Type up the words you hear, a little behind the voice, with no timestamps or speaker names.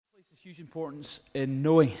huge importance in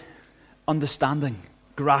knowing, understanding,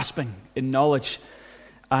 grasping, in knowledge.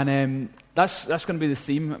 And that's going to be the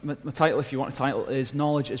theme. My title, if you want a title, is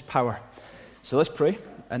Knowledge is Power. So let's pray,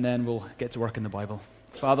 and then we'll get to work in the Bible.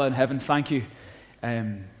 Father in heaven, thank you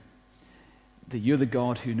that you're the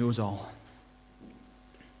God who knows all.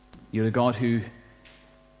 You're the God who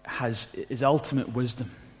is ultimate wisdom.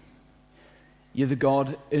 You're the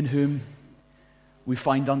God in whom we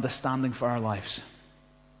find understanding for our lives.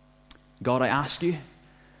 God, I ask you,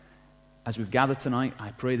 as we've gathered tonight,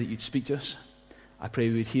 I pray that you'd speak to us. I pray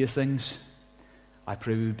we would hear things. I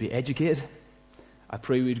pray we would be educated. I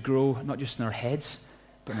pray we would grow not just in our heads,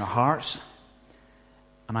 but in our hearts.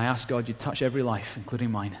 And I ask God you'd touch every life,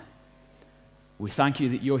 including mine. We thank you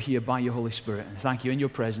that you're here by your Holy Spirit, and thank you in your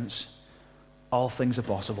presence. All things are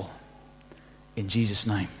possible. In Jesus'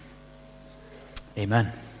 name.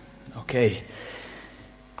 Amen. Okay.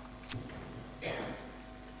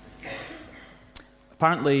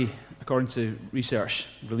 Apparently, according to research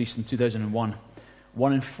released in 2001,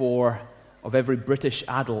 1 in 4 of every British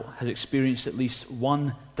adult has experienced at least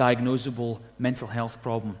one diagnosable mental health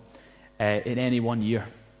problem in any 1 year.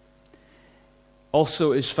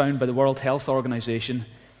 Also, it is found by the World Health Organization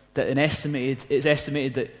that it's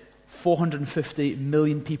estimated that 450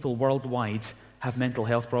 million people worldwide have mental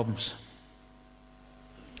health problems.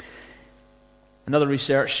 Another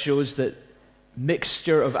research shows that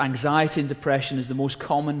mixture of anxiety and depression is the most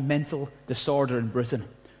common mental disorder in Britain.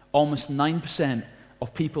 Almost 9%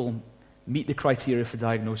 of people meet the criteria for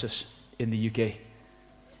diagnosis in the UK.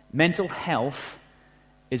 Mental health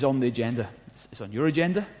is on the agenda. It's on your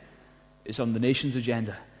agenda. It's on the nation's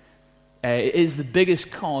agenda. It is the biggest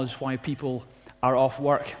cause why people are off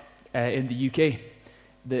work in the UK.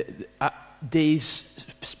 The days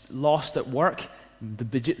lost at work, the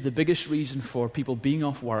biggest reason for people being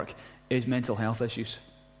off work is mental health issues.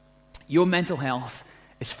 Your mental health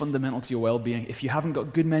is fundamental to your well-being. If you haven't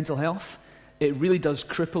got good mental health, it really does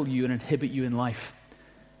cripple you and inhibit you in life.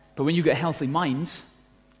 But when you get healthy minds,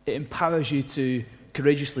 it empowers you to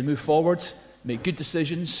courageously move forward, make good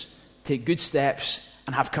decisions, take good steps,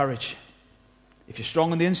 and have courage. If you're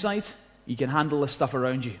strong on the inside, you can handle the stuff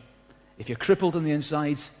around you. If you're crippled on the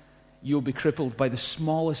inside, you'll be crippled by the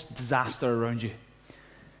smallest disaster around you.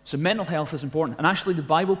 So mental health is important, and actually the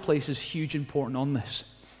Bible places huge importance on this.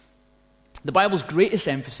 The Bible's greatest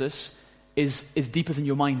emphasis is deeper than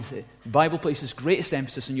your mind. The Bible places greatest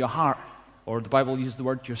emphasis on your heart, or the Bible uses the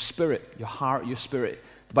word your spirit, your heart, your spirit.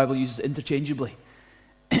 The Bible uses it interchangeably.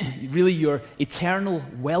 Really, your eternal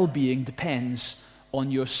well-being depends on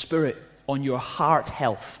your spirit, on your heart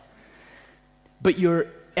health. But your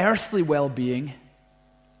earthly well-being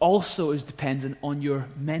also is dependent on your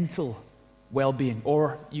mental well-being,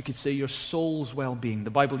 or you could say your soul's well-being. The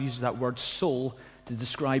Bible uses that word soul to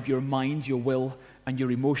describe your mind, your will, and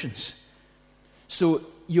your emotions. So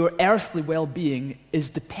your earthly well-being is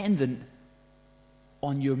dependent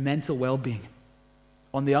on your mental well-being,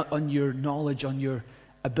 on your knowledge, on your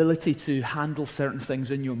ability to handle certain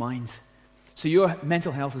things in your mind. So your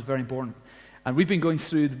mental health is very important. And we've been going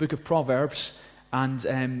through the book of Proverbs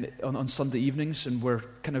and on Sunday evenings, and we're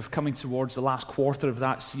kind of coming towards the last quarter of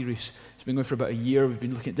that series. It's been going for about a year. We've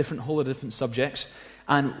been looking at whole lot of different subjects.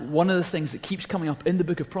 And one of the things that keeps coming up in the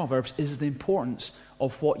book of Proverbs is the importance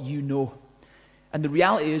of what you know. And the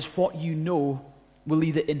reality is what you know will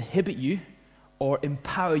either inhibit you or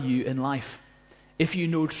empower you in life. If you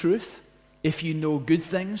know truth, if you know good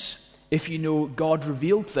things, if you know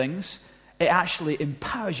God-revealed things, it actually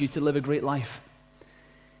empowers you to live a great life.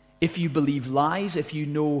 If you believe lies, if you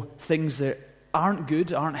know things that aren't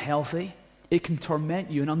good, aren't healthy, it can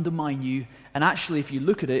torment you and undermine you. And actually, if you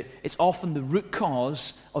look at it, it's often the root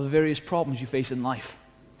cause of the various problems you face in life.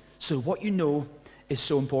 So what you know is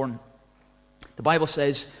so important. The Bible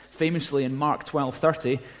says, famously in Mark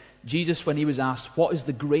 12:30, Jesus, when he was asked, what is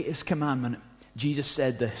the greatest commandment? Jesus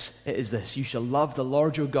said this, it is this: you shall love the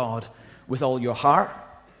Lord your God with all your heart,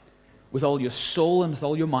 with all your soul, and with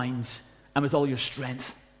all your minds, and with all your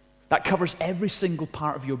strength. That covers every single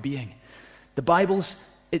part of your being. The Bible's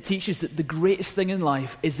it teaches that the greatest thing in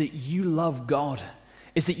life is that you love God.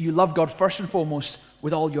 Is that you love God first and foremost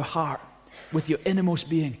with all your heart, with your innermost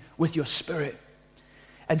being, with your spirit.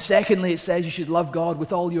 And secondly, it says you should love God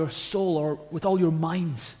with all your soul, or with all your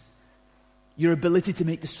minds, your ability to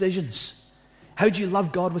make decisions. How do you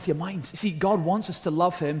love God with your mind? You see, God wants us to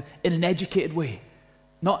love him in an educated way.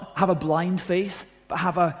 Not have a blind faith, but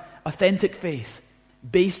have an authentic faith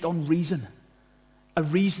based on reason, a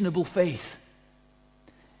reasonable faith.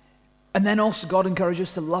 And then also God encourages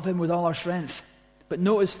us to love him with all our strength. But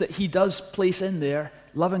notice that he does place in there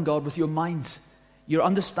loving God with your minds. your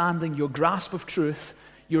understanding, your grasp of truth,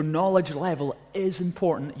 your knowledge level is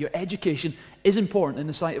important. Your education is important in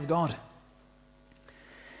the sight of God.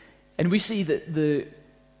 And we see that the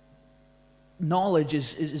knowledge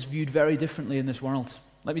is viewed very differently in this world.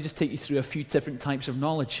 Let me just take you through a few different types of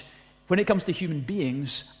knowledge. When it comes to human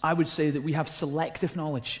beings, I would say that we have selective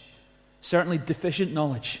knowledge, certainly deficient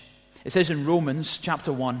knowledge. It says in Romans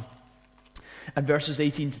chapter 1 and verses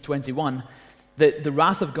 18 to 21 that the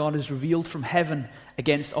wrath of God is revealed from heaven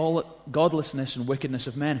against all godlessness and wickedness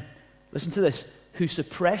of men. Listen to this. Who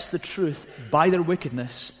suppress the truth by their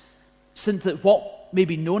wickedness, since that what may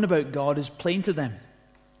be known about God is plain to them.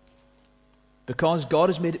 Because God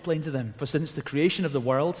has made it plain to them. For since the creation of the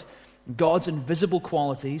world, God's invisible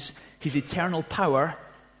qualities, his eternal power,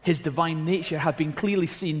 his divine nature have been clearly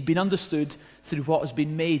seen, been understood through what has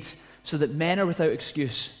been made, so that men are without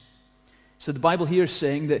excuse. So the Bible here is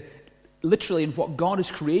saying that literally in what God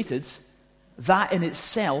has created, that in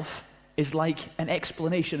itself is like an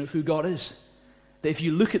explanation of who God is. That if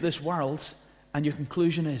you look at this world and your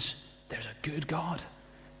conclusion is, there's a good God,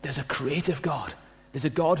 there's a creative God, there's a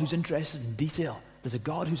God who's interested in detail, there's a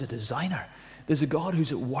God who's a designer, there's a God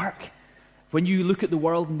who's at work. When you look at the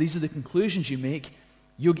world and these are the conclusions you make,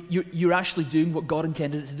 you're actually doing what God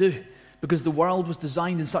intended it to do. Because the world was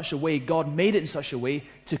designed in such a way, God made it in such a way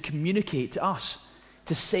to communicate to us,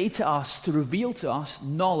 to say to us, to reveal to us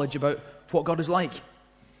knowledge about what God is like.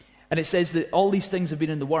 And it says that all these things have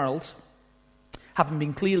been in the world, having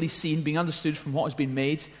been clearly seen, being understood from what has been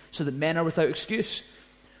made, so that men are without excuse.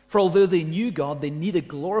 For although they knew God, they neither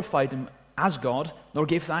glorified him as God, nor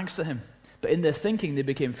gave thanks to him. But in their thinking they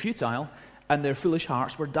became futile, and their foolish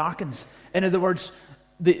hearts were darkened. In other words,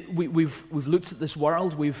 we've looked at this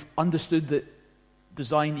world, we've understood that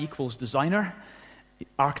design equals designer,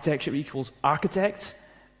 architecture equals architect,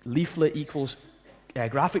 leaflet equals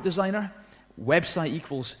graphic designer, website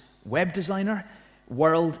equals web designer,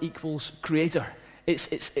 world equals creator.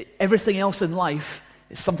 It's everything else in life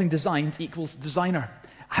is something designed equals designer.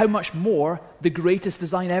 How much more the greatest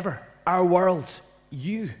design ever? Our world,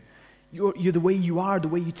 you're the way you are, the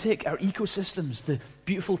way you tick, our ecosystems, the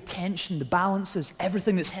beautiful tension, the balances,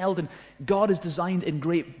 everything that's held in. God is designed in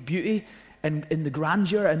great beauty and in the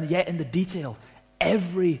grandeur and yet in the detail.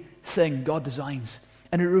 Everything God designs.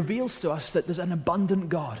 And it reveals to us that there's an abundant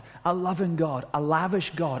God, a loving God, a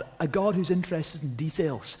lavish God, a God who's interested in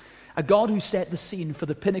details, a God who set the scene for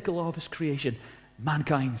the pinnacle of his creation,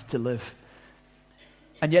 mankind to live.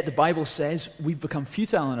 And yet the Bible says we've become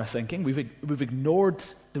futile in our thinking. We've ignored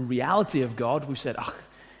the reality of God. We've said,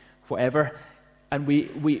 whatever. And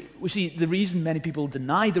we see the reason many people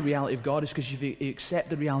deny the reality of God is because if you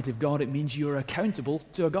accept the reality of God, it means you're accountable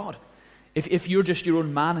to a God. If you're just your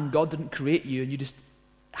own man and God didn't create you and you just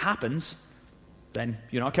happens, then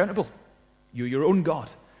you're not accountable. You're your own God.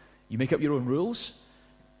 You make up your own rules.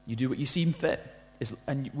 You do what you seem fit.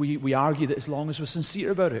 And we argue that as long as we're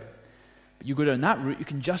sincere about it. But you go down that route, you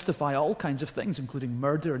can justify all kinds of things, including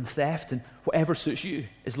murder and theft and whatever suits you,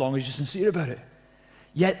 as long as you're sincere about it.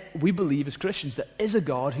 Yet we believe as Christians there is a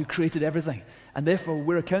God who created everything, and therefore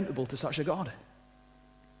we're accountable to such a God.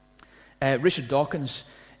 Richard Dawkins,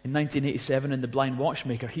 in 1987, in The Blind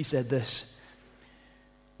Watchmaker, he said this: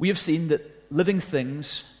 "We have seen that living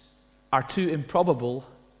things are too improbable,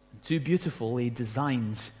 too beautifully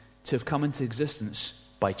designed to have come into existence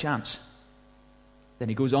by chance." Then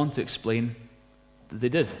he goes on to explain that they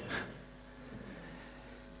did.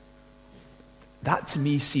 That to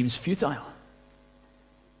me seems futile.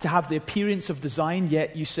 To have the appearance of design,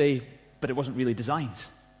 yet you say, but it wasn't really designed.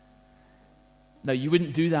 Now, you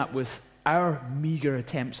wouldn't do that with our meager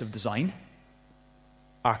attempts of design.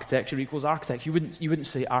 Architecture equals architect. You wouldn't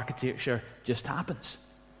say architecture just happens.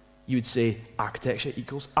 You would say architecture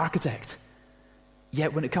equals architect.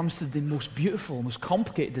 Yet when it comes to the most beautiful, most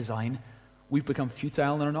complicated design, we've become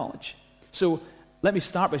futile in our knowledge. So let me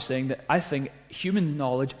start by saying that I think human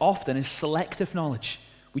knowledge often is selective knowledge.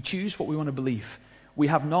 We choose what we want to believe. We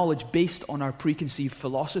have knowledge based on our preconceived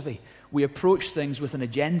philosophy. We approach things with an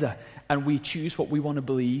agenda, and we choose what we want to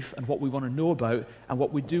believe and what we want to know about and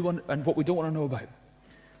what we do want, and what we don't want to know about.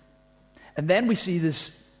 And then we see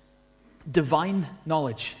this divine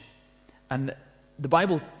knowledge. And the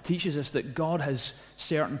Bible teaches us that God has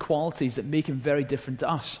certain qualities that make him very different to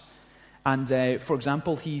us. And for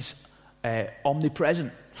example, he's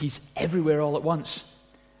omnipresent. He's everywhere all at once.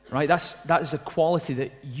 Right? That is a quality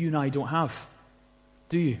that you and I don't have.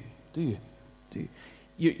 Do you? Do you? Do you?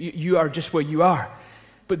 You are just where you are.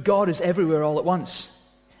 But God is everywhere all at once.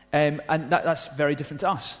 And that's very different to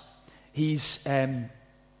us. He's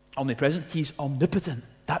omnipresent. He's omnipotent.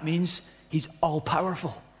 That means he's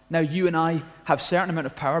all-powerful. Now, you and I have a certain amount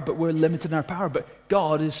of power, but we're limited in our power. But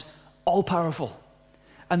God is all-powerful.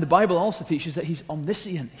 And the Bible also teaches that he's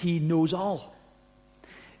omniscient. He knows all.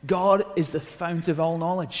 God is the fount of all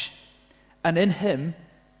knowledge. And in him,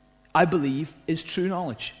 I believe, is true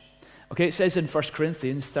knowledge. Okay, it says in 1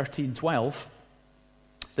 Corinthians 13:12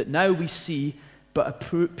 that now we see but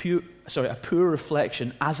a poor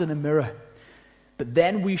reflection as in a mirror. But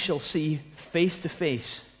then we shall see face to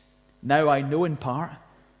face. Now I know in part,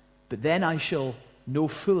 but then I shall know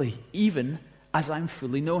fully, even as I'm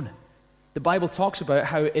fully known. The Bible talks about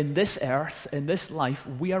how in this earth, in this life,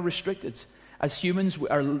 we are restricted. As humans,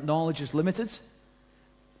 our knowledge is limited.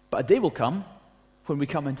 But a day will come when we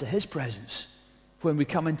come into his presence, when we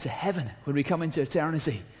come into heaven, when we come into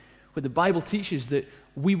eternity, where the Bible teaches that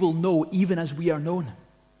we will know even as we are known,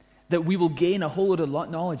 that we will gain a whole lot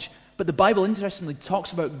of knowledge. But the Bible, interestingly,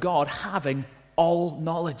 talks about God having all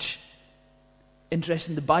knowledge.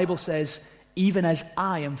 Interesting, the Bible says, even as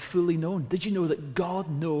I am fully known. Did you know that God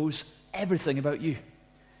knows everything about you?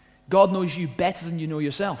 God knows you better than you know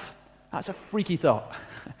yourself. That's a freaky thought.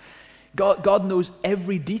 God knows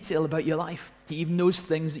every detail about your life. He even knows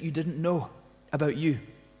things that you didn't know about you.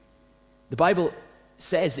 The Bible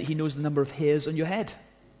says that he knows the number of hairs on your head.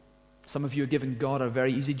 Some of you are giving God a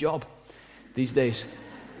very easy job these days.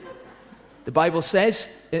 The Bible says,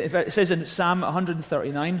 it says in Psalm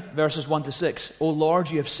 139, verses 1 to 6, O Lord,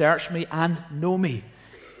 you have searched me and know me.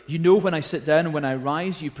 You know when I sit down and when I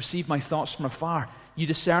rise, you perceive my thoughts from afar. You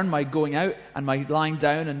discern my going out and my lying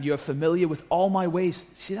down, and you are familiar with all my ways.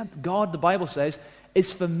 See that? God, the Bible says,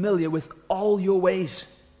 is familiar with all your ways.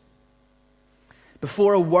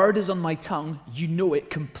 Before a word is on my tongue, you know it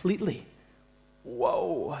completely.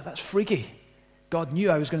 Whoa, that's freaky. God knew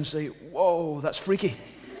I was going to say, whoa, that's freaky.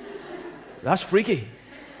 That's freaky.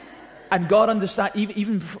 And God understands,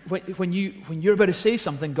 even when you're about to say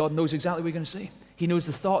something, God knows exactly what you're going to say. He knows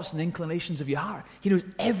the thoughts and inclinations of your heart. He knows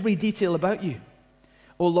every detail about you.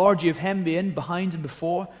 O Lord, you have hemmed me in behind and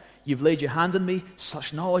before. You've laid your hand on me.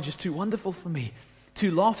 Such knowledge is too wonderful for me,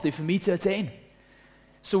 too lofty for me to attain.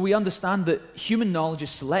 So we understand that human knowledge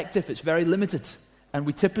is selective. It's very limited. And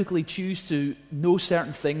we typically choose to know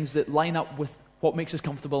certain things that line up with what makes us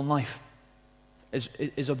comfortable in life.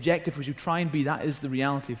 As objective as you try and be, that is the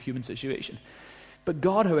reality of human situation. But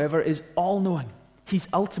God, however, is all-knowing. He's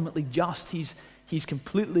ultimately just. He's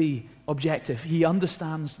completely objective. He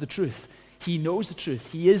understands the truth. He knows the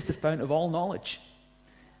truth. He is the fount of all knowledge.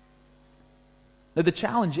 Now the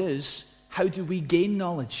challenge is, how do we gain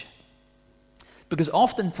knowledge? Because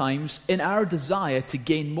oftentimes, in our desire to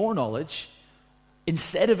gain more knowledge,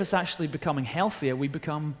 instead of us actually becoming healthier, we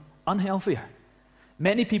become unhealthier.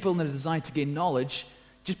 Many people in their desire to gain knowledge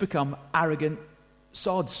just become arrogant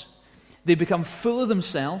sods. They become full of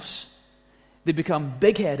themselves, they become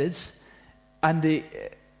big-headed, and they,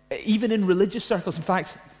 even in religious circles, in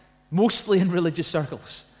fact, mostly in religious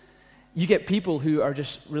circles, you get people who are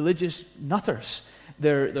just religious nutters.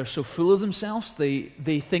 They're so full of themselves, they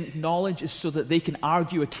think knowledge is so that they can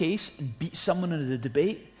argue a case and beat someone in a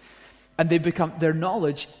debate, and their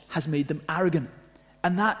knowledge has made them arrogant.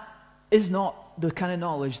 And that is not the kind of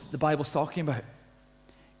knowledge that the Bible's talking about.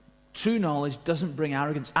 True knowledge doesn't bring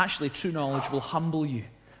arrogance. Actually, true knowledge will humble you.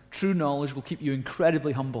 True knowledge will keep you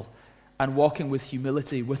incredibly humble and walking with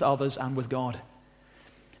humility with others and with God.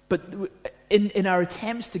 But in our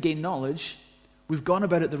attempts to gain knowledge, we've gone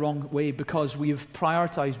about it the wrong way because we have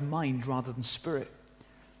prioritized mind rather than spirit.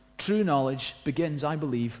 True knowledge begins, I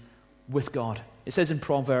believe, with God. It says in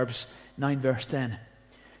Proverbs 9, verse 10,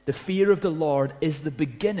 the fear of the Lord is the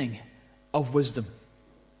beginning of wisdom,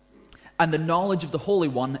 and the knowledge of the Holy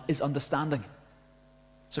One is understanding.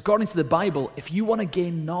 So according to the Bible, if you want to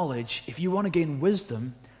gain knowledge, if you want to gain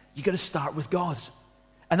wisdom, you've got to start with God.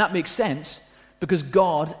 And that makes sense because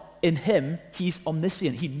God, in him, he's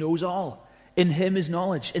omniscient. He knows all. In him is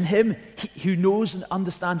knowledge. In him, who knows and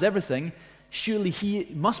understands everything, surely he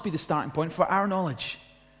must be the starting point for our knowledge.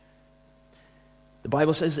 The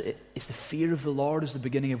Bible says it's the fear of the Lord is the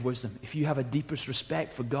beginning of wisdom. If you have a deepest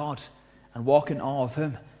respect for God and walk in awe of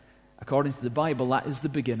him, according to the Bible, that is the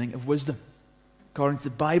beginning of wisdom. According to the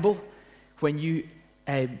Bible, when you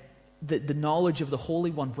the knowledge of the Holy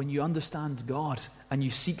One, when you understand God and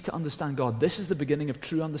you seek to understand God, this is the beginning of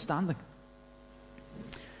true understanding.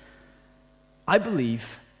 I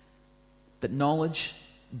believe that knowledge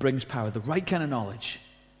brings power. The right kind of knowledge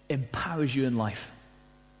empowers you in life.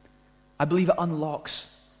 I believe it unlocks.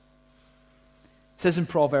 It says in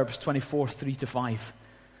Proverbs 24, 3-5,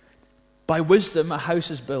 by wisdom a house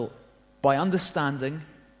is built, by understanding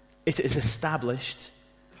it is established,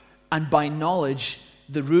 and by knowledge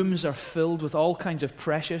the rooms are filled with all kinds of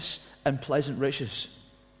precious and pleasant riches.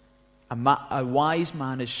 A wise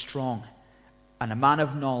man is strong, and a man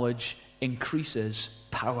of knowledge increases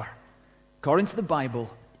power. According to the Bible,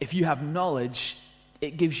 if you have knowledge,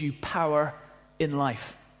 it gives you power in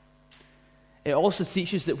life. It also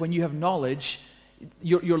teaches that when you have knowledge,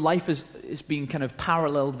 your life is being kind of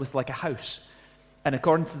paralleled with like a house. And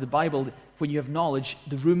according to the Bible, when you have knowledge,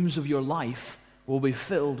 the rooms of your life will be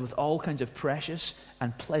filled with all kinds of precious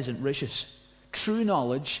and pleasant riches. True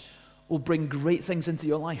knowledge will bring great things into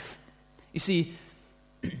your life. You see,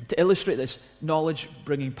 to illustrate this, knowledge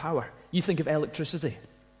bringing power. You think of electricity.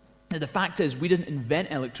 Now, the fact is, we didn't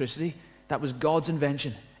invent electricity. That was God's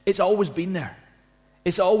invention. It's always been there.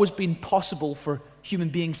 It's always been possible for human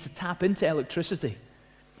beings to tap into electricity.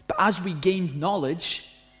 But as we gained knowledge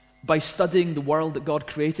by studying the world that God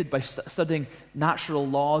created, by studying natural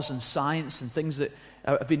laws and science and things that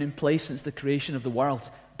have been in place since the creation of the world,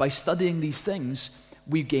 by studying these things,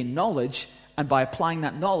 we gain knowledge, and by applying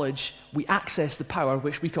that knowledge, we access the power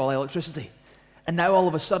which we call electricity. And now all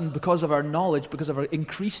of a sudden, because of our knowledge, because of our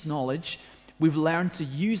increased knowledge, we've learned to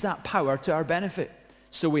use that power to our benefit.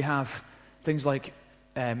 So we have things like,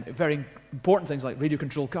 very important things like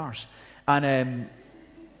radio-controlled cars, and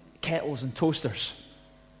kettles and toasters,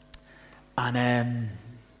 and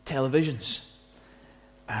televisions.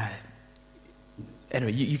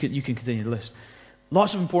 Anyway, you can continue the list.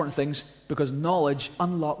 Lots of important things, because knowledge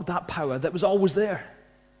unlocked that power that was always there.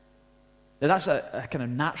 Now that's a kind of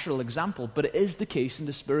natural example, but it is the case in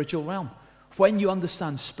the spiritual realm. When you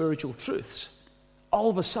understand spiritual truths, all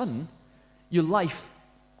of a sudden, your life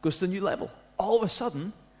goes to a new level. All of a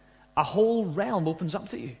sudden, a whole realm opens up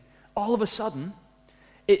to you. All of a sudden,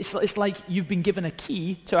 it's like you've been given a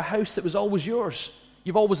key to a house that was always yours.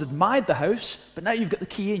 You've always admired the house, but now you've got the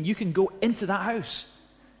key and you can go into that house.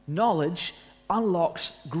 Knowledge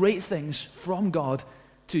unlocks great things from God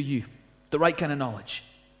to you. The right kind of knowledge.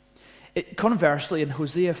 Conversely, in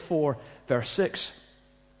Hosea 4, verse 6,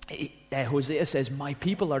 Hosea says, "My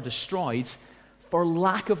people are destroyed for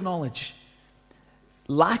lack of knowledge."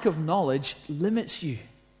 Lack of knowledge limits you.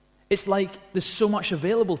 It's like there's so much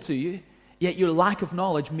available to you, yet your lack of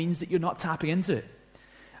knowledge means that you're not tapping into it.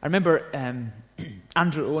 I remember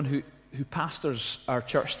Andrew Owen, who pastors our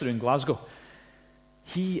church through in Glasgow.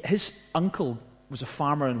 His uncle was a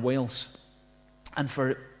farmer in Wales, and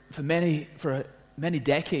for many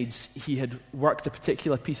decades he had worked a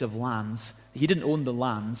particular piece of land. He didn't own the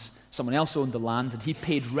lands; someone else owned the land, and he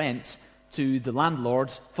paid rent to the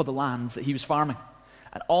landlord for the land that he was farming.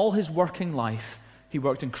 And all his working life, he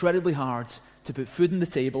worked incredibly hard to put food on the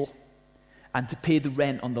table and to pay the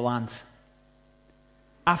rent on the land.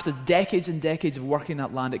 After decades and decades of working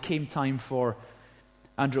that land, it came time for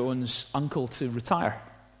Andrew Owen's uncle to retire.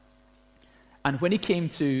 And when he came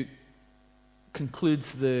to conclude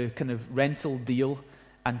the kind of rental deal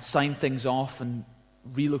and sign things off and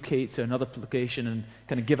relocate to another location and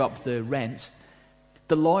kind of give up the rent,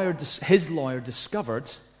 his lawyer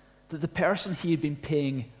discovered that the person he had been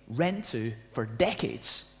paying rent to for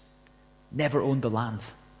decades never owned the land.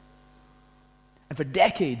 And for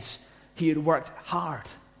decades, he had worked hard.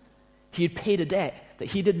 He had paid a debt that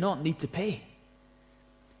he did not need to pay.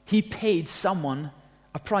 He paid someone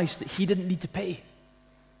a price that he didn't need to pay.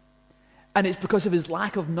 And it's because of his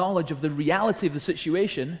lack of knowledge of the reality of the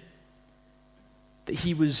situation that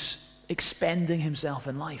he was expending himself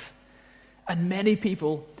in life. And many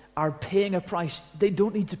people are paying a price they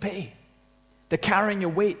don't need to pay. They're carrying a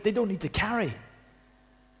weight they don't need to carry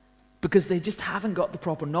because they just haven't got the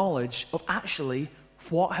proper knowledge of actually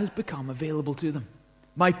what has become available to them.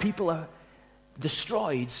 My people are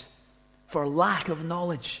destroyed for lack of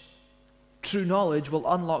knowledge. True knowledge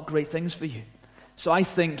will unlock great things for you. So I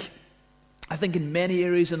think in many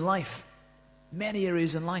areas in life,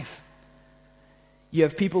 you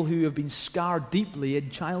have people who have been scarred deeply in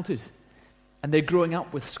childhood. And they're growing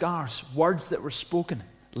up with scars, words that were spoken,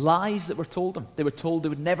 lies that were told them. They were told they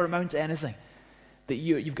would never amount to anything, that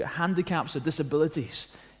you've got handicaps or disabilities,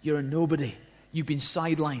 you're a nobody, you've been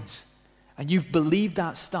sidelined, and you've believed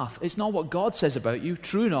that stuff. It's not what God says about you,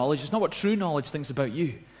 true knowledge. It's not what true knowledge thinks about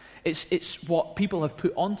you. It's what people have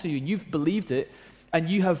put onto you, and you've believed it, and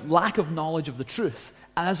you have lack of knowledge of the truth.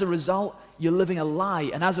 And as a result, you're living a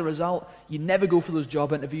lie, and as a result, you never go for those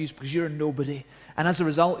job interviews because you're a nobody. And as a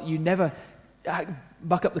result, you never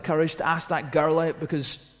buck up the courage to ask that girl out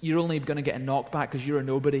because you're only going to get a knockback because you're a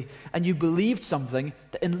nobody. And you believed something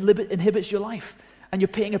that inhibits your life. And you're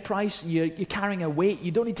paying a price, and you're carrying a weight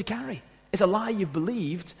you don't need to carry. It's a lie you've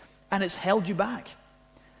believed, and it's held you back.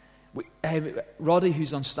 Roddy,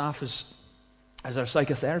 who's on staff as our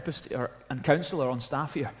psychotherapist and counselor on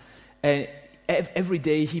staff here, every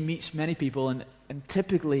day he meets many people, and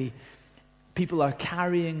typically people are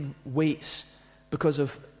carrying weights because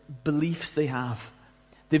of beliefs they have.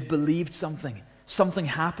 They've believed something. Something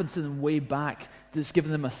happened to them way back that's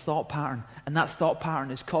given them a thought pattern, and that thought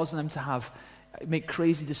pattern is causing them to make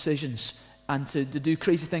crazy decisions and to do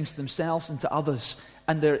crazy things to themselves and to others.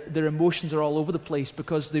 And their emotions are all over the place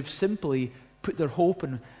because they've simply put their hope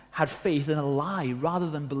and had faith in a lie rather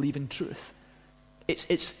than believing truth.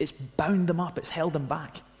 It's bound them up. It's held them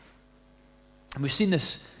back. And we've seen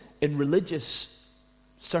this in religious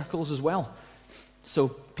circles as well. So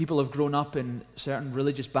people have grown up in certain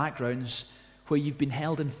religious backgrounds where you've been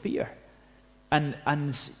held in fear. And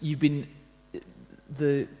you've been,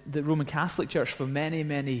 the Roman Catholic Church for many,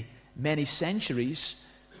 many, many centuries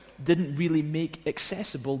didn't really make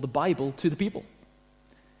accessible the Bible to the people.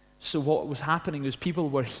 So what was happening was people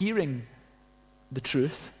were hearing the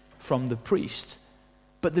truth from the priest,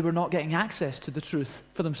 but they were not getting access to the truth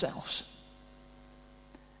for themselves.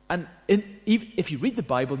 And if you read the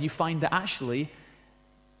Bible, you find that actually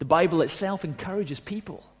the Bible itself encourages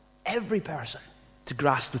people, every person, to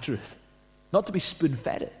grasp the truth, not to be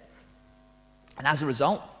spoon-fed it. And as a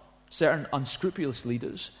result, certain unscrupulous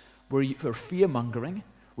leaders were fear-mongering,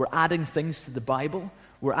 were adding things to the Bible,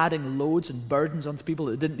 were adding loads and burdens onto people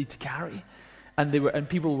that they didn't need to carry. And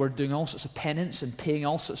people were doing all sorts of penance and paying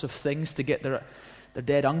all sorts of things to get their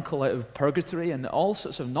dead uncle out of purgatory and all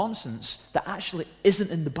sorts of nonsense that actually isn't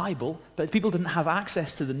in the Bible, but people didn't have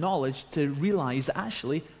access to the knowledge to realize that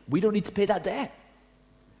actually we don't need to pay that debt.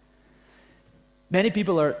 Many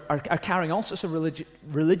people are carrying all sorts of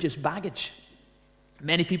religious baggage.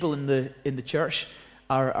 Many people in the church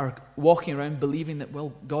are walking around believing that,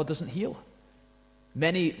 well, God doesn't heal.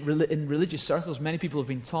 In religious circles, many people have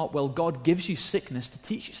been taught, well, God gives you sickness to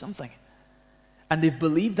teach you something. And they've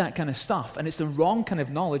believed that kind of stuff. And it's the wrong kind of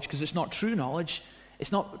knowledge because it's not true knowledge.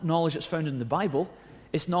 It's not knowledge that's found in the Bible.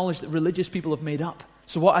 It's knowledge that religious people have made up.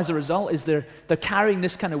 So what, as a result, is they're carrying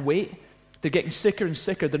this kind of weight. They're getting sicker and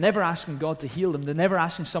sicker. They're never asking God to heal them. They're never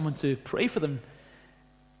asking someone to pray for them.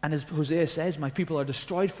 And as Hosea says, my people are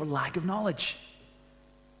destroyed for lack of knowledge.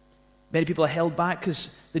 Many people are held back because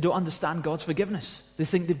they don't understand God's forgiveness. They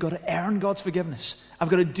think they've got to earn God's forgiveness. I've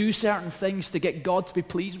got to do certain things to get God to be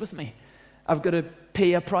pleased with me. I've got to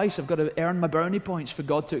pay a price. I've got to earn my brownie points for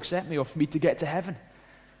God to accept me or for me to get to heaven.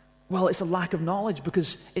 Well, it's a lack of knowledge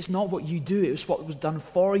because it's not what you do. It's what was done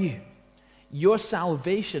for you. Your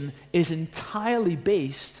salvation is entirely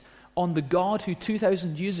based on the God who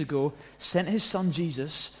 2,000 years ago sent his son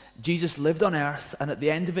Jesus. Jesus lived on earth, and at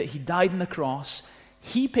the end of it, he died on the cross.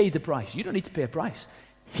 He paid the price. You don't need to pay a price.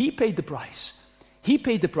 He paid the price. He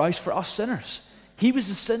paid the price for us sinners. He was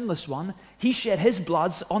the sinless one. He shed his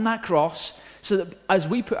blood on that cross so that as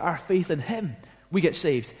we put our faith in him, we get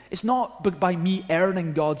saved. It's not by me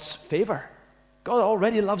earning God's favor. God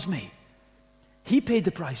already loves me. He paid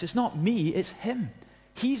the price. It's not me, it's him.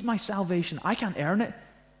 He's my salvation. I can't earn it.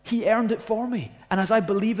 He earned it for me. And as I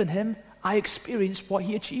believe in him, I experience what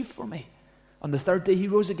he achieved for me. On the third day, he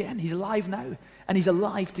rose again. He's alive now. And he's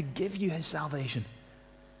alive to give you his salvation.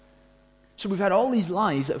 So we've had all these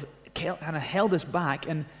lies that have kind of held us back.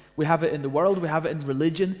 And we have it in the world. We have it in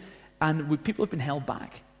religion. And people have been held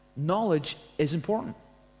back. Knowledge is important.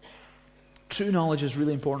 True knowledge is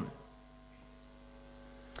really important.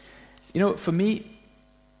 You know, for me,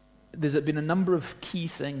 there's been a number of key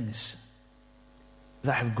things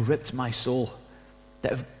that have gripped my soul,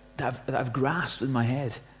 that I've grasped in my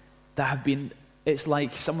head, that have been, it's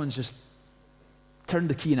like someone's just turned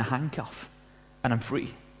the key in a handcuff and I'm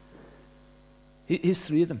free. Here's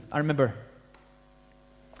three of them. I remember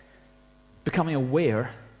becoming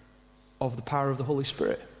aware of the power of the Holy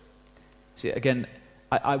Spirit. See, again,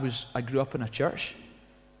 I grew up in a church.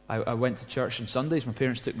 I went to church on Sundays. My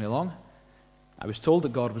parents took me along. I was told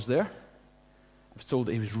that God was there. I was told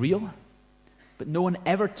that he was real. But no one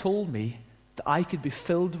ever told me that I could be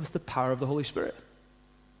filled with the power of the Holy Spirit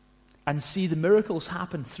and see the miracles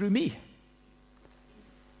happen through me.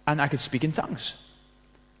 And I could speak in tongues.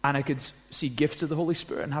 And I could see gifts of the Holy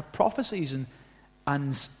Spirit and have prophecies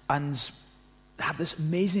and have this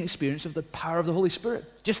amazing experience of the power of the Holy Spirit,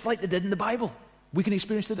 just like they did in the Bible. We can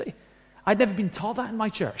experience today. I'd never been taught that in my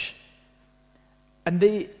church. And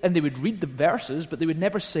they would read the verses, but they would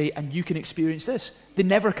never say, and you can experience this. They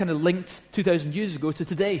never kind of linked 2,000 years ago to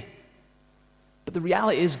today. But the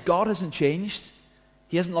reality is God hasn't changed.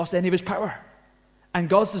 He hasn't lost any of his power. And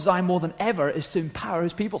God's desire more than ever is to empower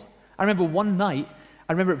his people. I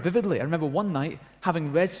remember it vividly. I remember one night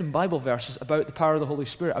having read some Bible verses about the power of the Holy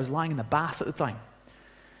Spirit. I was lying in the bath at the time.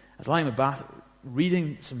 I was lying in the bath,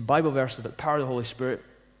 reading some Bible verses about the power of the Holy Spirit,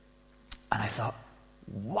 and I thought,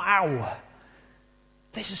 wow,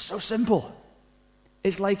 this is so simple.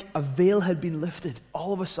 It's like a veil had been lifted.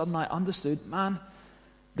 All of a sudden I understood, man,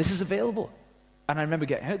 this is available. And I remember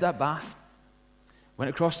getting out of that bath, went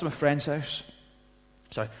across to my friend's house.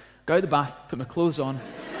 Sorry, got out of the bath, put my clothes on,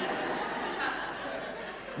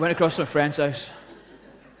 went across to my friend's house,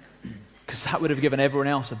 because that would have given everyone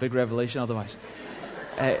else a big revelation otherwise.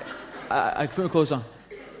 I put my clothes on.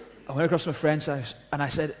 I went across to my friend's house, and I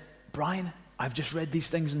said, Brian, I've just read these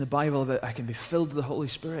things in the Bible about I can be filled with the Holy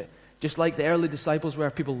Spirit. Just like the early disciples where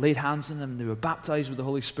people laid hands on them, they were baptized with the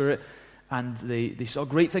Holy Spirit, and they saw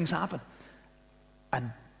great things happen.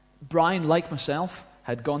 And Brian, like myself,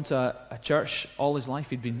 had gone to a church all his life.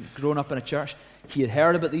 He'd been grown up in a church. He had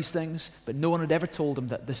heard about these things, but no one had ever told him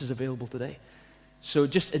that this is available today. So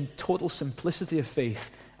just in total simplicity of faith,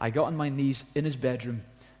 I got on my knees in his bedroom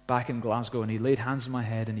back in Glasgow, and he laid hands on my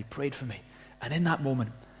head and he prayed for me. And in that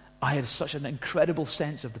moment, I had such an incredible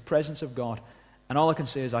sense of the presence of God. And all I can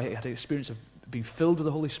say is I had an experience of being filled with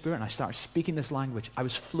the Holy Spirit, and I started speaking this language. I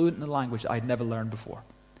was fluent in a language I'd never learned before.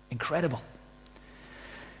 Incredible.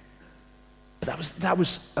 But that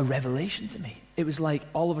was a revelation to me. It was like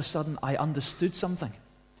all of a sudden I understood something.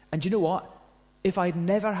 And you know what? If I'd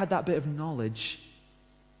never had that bit of knowledge,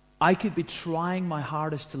 I could be trying my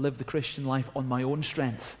hardest to live the Christian life on my own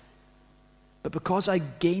strength. But because I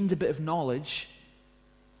gained a bit of knowledge,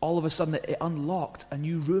 all of a sudden it unlocked a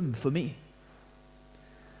new room for me.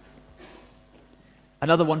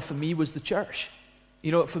 Another one for me was the church.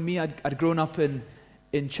 You know, for me, I'd grown up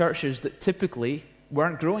in churches that typically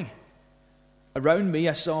weren't growing. Around me,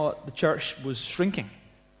 I saw the church was shrinking.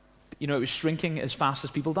 You know, it was shrinking as fast as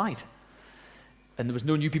people died. And there was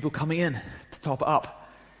no new people coming in to top it up.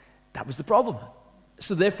 That was the problem.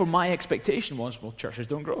 So therefore, my expectation was, well, churches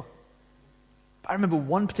don't grow. I remember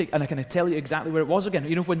one particular, and I can tell you exactly where it was again.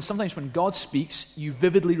 You know, sometimes when God speaks, you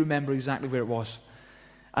vividly remember exactly where it was.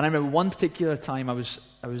 And I remember one particular time I was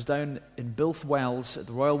down in Bilth Wells at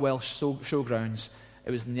the Royal Welsh Showgrounds.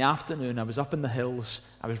 It was in the afternoon. I was up in the hills.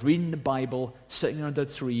 I was reading the Bible, sitting under a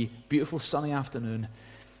tree. Beautiful sunny afternoon.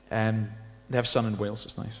 They have sun in Wales.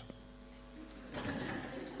 It's nice.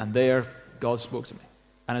 And there, God spoke to me.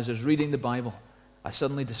 And as I was reading the Bible, I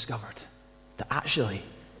suddenly discovered that actually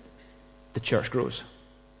the church grows.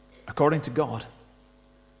 According to God,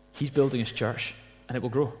 He's building His church, and it will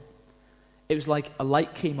grow. It was like a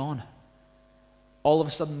light came on. All of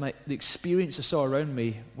a sudden, the experience I saw around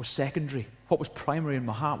me was secondary. What was primary in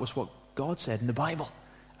my heart was what God said in the Bible.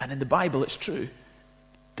 And in the Bible, it's true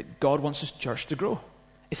that God wants His church to grow.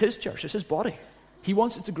 It's His church. It's His body. He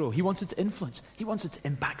wants it to grow. He wants it to influence. He wants it to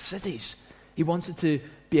impact cities. He wants it to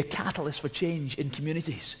be a catalyst for change in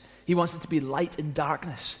communities. He wants it to be light in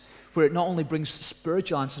darkness, where it not only brings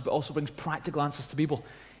spiritual answers, but also brings practical answers to people.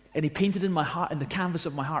 And He painted in my heart, in the canvas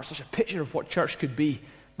of my heart, such a picture of what church could be.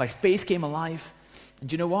 My faith came alive. And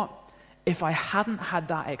do you know what? If I hadn't had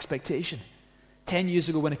that expectation, 10 years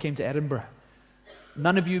ago when I came to Edinburgh,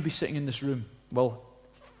 none of you would be sitting in this room. Well,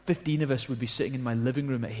 15 of us would be sitting in my living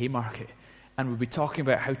room at Haymarket, and we'd be talking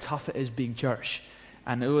about how tough it is being church.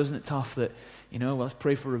 And wasn't it tough that, well, let's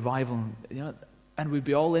pray for revival. And we'd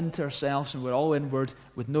be all into ourselves, and we're all inward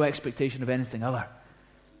with no expectation of anything other.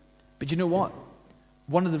 But you know what?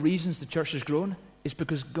 One of the reasons the church has grown is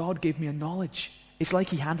because God gave me a knowledge. It's like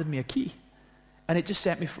He handed me a key, and it just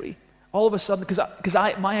set me free. All of a sudden, because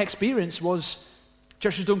my experience was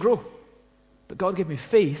churches don't grow. But God gave me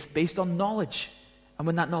faith based on knowledge. And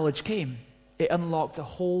when that knowledge came, it unlocked a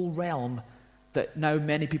whole realm that now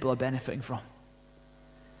many people are benefiting from.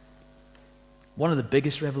 One of the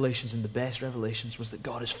biggest revelations and the best revelations was that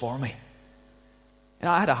God is for me. And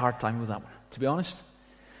I had a hard time with that one, to be honest.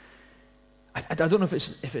 I don't know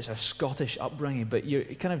if it's a Scottish upbringing, but you're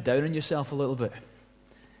kind of down on yourself a little bit.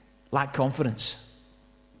 Lack confidence.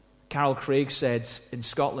 Carol Craig said in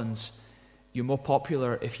Scotland, you're more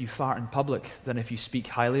popular if you fart in public than if you speak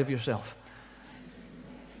highly of yourself.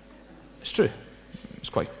 It's true. It's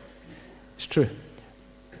true.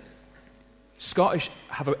 Scottish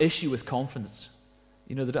have an issue with confidence.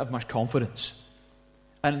 They don't have much confidence.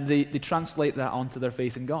 And they translate that onto their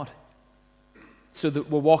faith in God. So that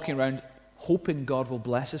we're walking around hoping God will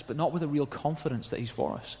bless us, but not with a real confidence that He's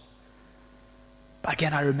for us. But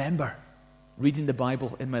again, I remember reading the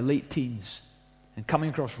Bible in my late teens and coming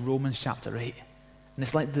across Romans chapter 8. And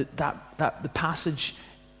it's like the passage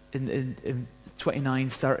in 29,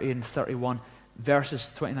 30, and 31,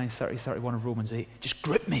 verses 29, 30, 31 of Romans 8, just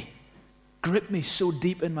gripped me so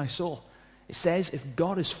deep in my soul. It says, if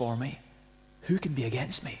God is for me, who can be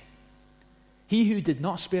against me? He who did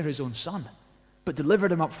not spare His own Son, but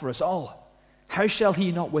delivered him up for us all, how shall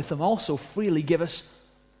he not with him also freely give us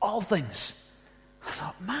all things? I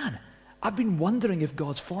thought, man, I've been wondering if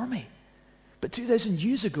God's for me. But 2,000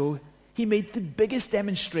 years ago, he made the biggest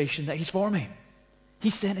demonstration that he's for me. He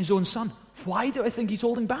sent his own son. Why do I think he's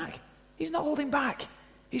holding back? He's not holding back.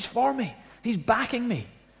 He's for me. He's backing me.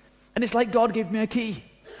 And it's like God gave me a key,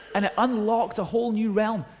 and it unlocked a whole new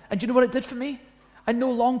realm. And do you know what it did for me? I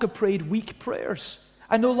no longer prayed weak prayers.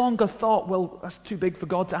 I no longer thought, well, that's too big for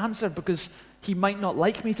God to answer because he might not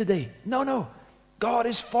like me today. No. God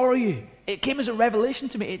is for you. It came as a revelation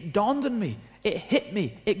to me. It dawned on me. It hit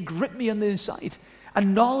me. It gripped me on the inside.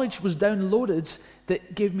 And knowledge was downloaded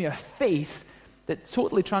that gave me a faith that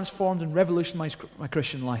totally transformed and revolutionized my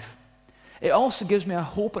Christian life. It also gives me a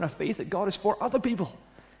hope and a faith that God is for other people,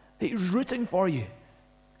 that he's rooting for you.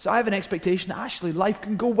 So I have an expectation that actually life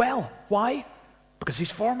can go well. Why? Because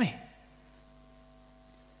he's for me.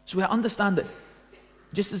 So we understand that,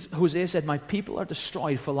 just as Hosea said, my people are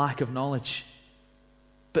destroyed for lack of knowledge.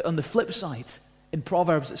 But on the flip side, in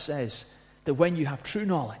Proverbs it says that when you have true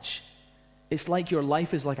knowledge, it's like your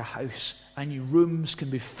life is like a house and your rooms can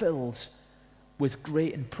be filled with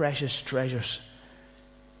great and precious treasures.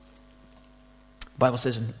 The Bible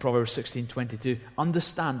says in Proverbs 16:22,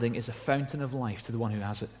 understanding is a fountain of life to the one who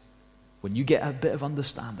has it. When you get a bit of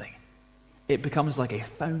understanding, it becomes like a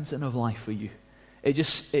fountain of life for you.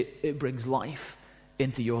 It brings life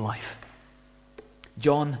into your life. In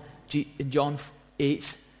John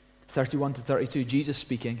 8:31-32, Jesus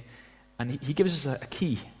speaking, and he gives us a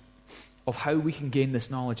key of how we can gain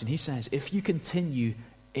this knowledge. And he says, if you continue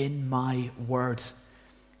in my word,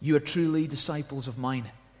 you are truly disciples of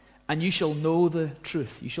mine, and you shall know the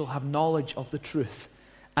truth. You shall have knowledge of the truth,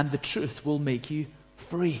 and the truth will make you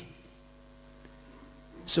free.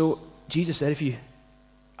 So Jesus said, if you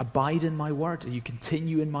abide in my word, and you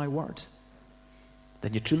continue in my word,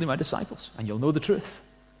 then you're truly my disciples, and you'll know the truth,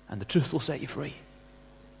 and the truth will set you free.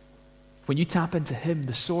 When you tap into him,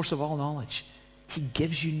 the source of all knowledge, he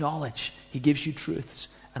gives you knowledge, he gives you truths,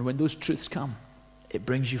 and when those truths come, it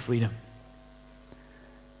brings you freedom.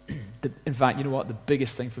 In fact, you know what? The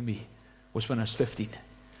biggest thing for me was when I was 15.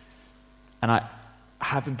 And I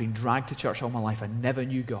haven't been dragged to church all my life. I never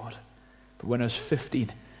knew God. But when I was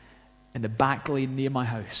 15, in the back lane near my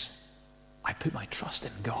house, I put my trust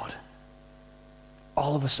in God.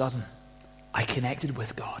 All of a sudden, I connected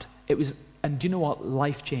with God. And do you know what?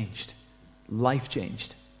 Life changed. Life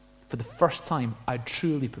changed. For the first time, I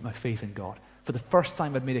truly put my faith in God. For the first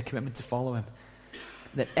time, I'd made a commitment to follow him.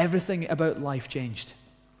 That everything about life changed.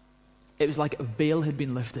 It was like a veil had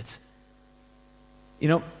been lifted. You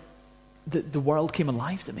know, the world came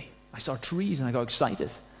alive to me. I saw trees and I got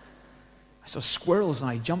excited. I saw squirrels and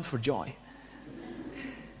I jumped for joy.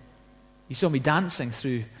 You saw me dancing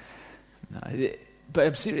through. But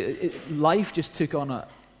I'm serious, life just took on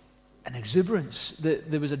an exuberance.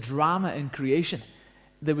 There was a drama in creation.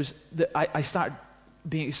 I started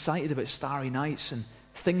being excited about starry nights and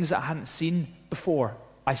things that I hadn't seen before.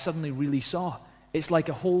 I suddenly really saw. It's like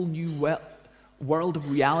a whole new world of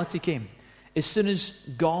reality came. As soon as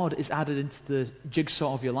God is added into the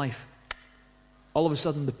jigsaw of your life, all of a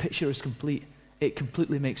sudden the picture is complete. It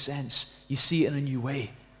completely makes sense. You see it in a new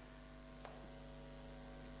way.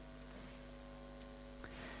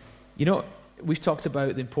 You know, we've talked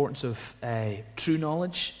about the importance of true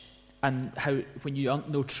knowledge and how when you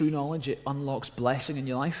know true knowledge, it unlocks blessing in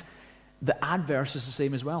your life. The adverse is the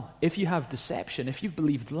same as well. If you have deception, if you've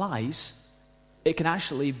believed lies, it can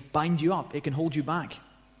actually bind you up. It can hold you back.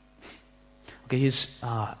 Okay, here's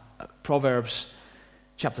Proverbs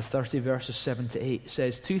chapter 30, verses 7-8.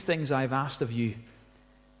 Says, 2 things I have asked of you.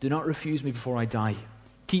 Do not refuse me before I die.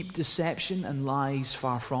 Keep deception and lies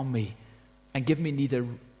far from me, and give me neither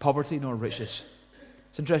poverty nor riches.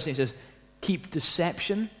 It's interesting. It says, keep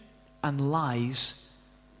deception and lies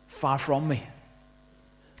far from me.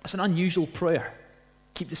 It's an unusual prayer.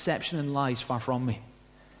 Keep deception and lies far from me.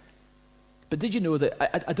 But did you know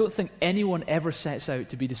that I don't think anyone ever sets out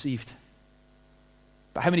to be deceived?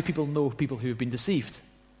 But how many people know people who have been deceived?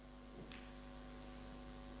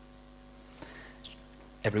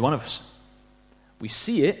 Every one of us. We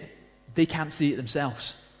see it, they can't see it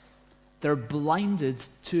themselves. They're blinded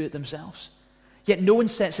to it themselves. Yet no one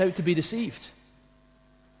sets out to be deceived.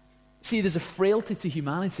 See, there's a frailty to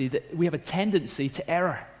humanity that we have a tendency to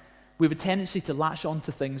error. We have a tendency to latch on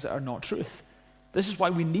to things that are not truth. This is why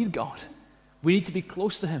we need God. We need to be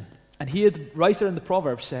close to him. And here the writer in the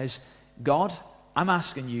Proverbs says, God, I'm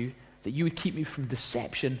asking you that you would keep me from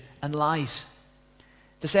deception and lies.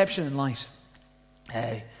 Deception and lies.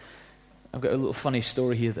 I've got a little funny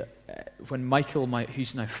story here that when Michael,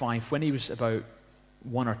 who's now 5, when he was about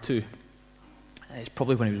 1 or 2. It's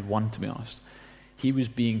probably when he was 1, to be honest. He was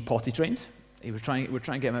being potty trained. We're trying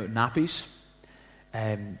to get him out of nappies,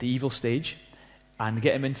 the evil stage, and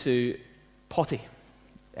get him into potty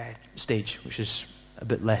stage, which is a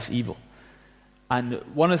bit less evil. And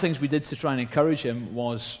one of the things we did to try and encourage him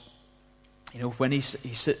was, when he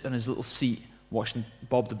sit on his little seat watching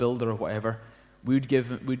Bob the Builder or whatever, we'd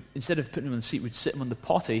instead of putting him on the seat, we'd sit him on the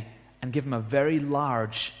potty and give him a very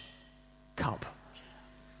large cup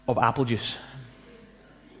of apple juice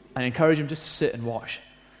and encourage him just to sit and watch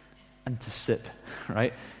and to sip,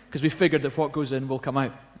 right? Because we figured that what goes in will come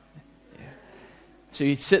out. Yeah. So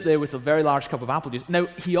he'd sit there with a very large cup of apple juice. Now,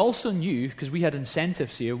 he also knew, because we had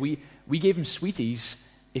incentives here, we gave him sweeties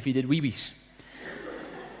if he did wee-wees.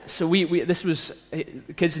 So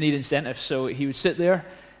kids need incentives, so he would sit there,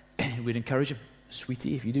 we'd encourage him,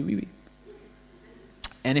 sweetie, if you do wee-wee.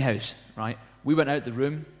 Anyhow, right, we went out the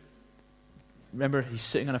room. Remember, he's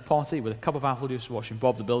sitting on a potty with a cup of apple juice watching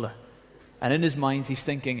Bob the Builder. And in his mind, he's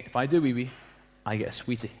thinking, if I do wee-wee, I get a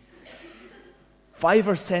sweetie. 5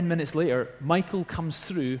 or 10 minutes later, Michael comes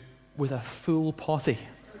through with a full potty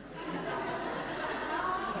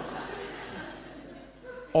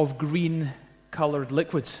of green-coloured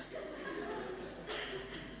liquids.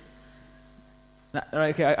 Now,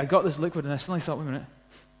 okay, I got this liquid and I suddenly thought, wait a minute.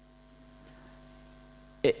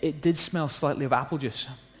 It did smell slightly of apple juice.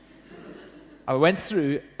 I went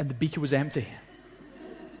through and the beaker was empty.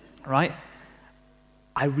 Right?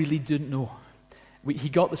 I really didn't know. He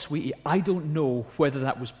got the sweetie. I don't know whether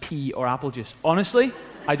that was pea or apple juice. Honestly,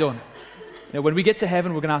 I don't. When we get to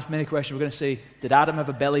heaven, we're going to ask many questions. We're going to say, did Adam have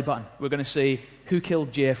a belly button? We're going to say, who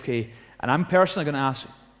killed JFK? And I'm personally going to ask,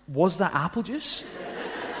 was that apple juice?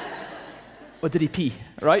 Or did he pee?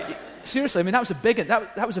 Right? Seriously, that was a big one.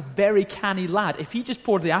 That was a very canny lad. If he just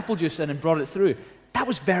poured the apple juice in and brought it through, that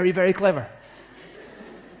was very, very clever.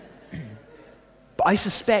 But I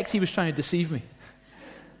suspect he was trying to deceive me.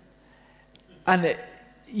 And,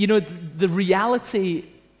 the reality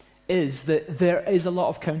is that there is a lot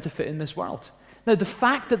of counterfeit in this world. Now, the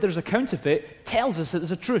fact that there's a counterfeit tells us that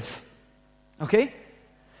there's a truth. Okay?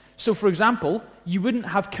 So, for example, you wouldn't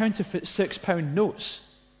have counterfeit £6 notes.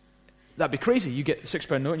 That'd be crazy. You get a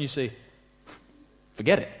 £6 note and you say,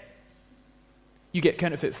 forget it. You get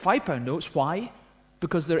counterfeit £5 notes. Why?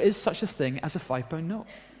 Because there is such a thing as a £5 note.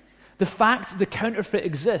 The fact the counterfeit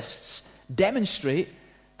exists demonstrate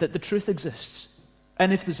that the truth exists.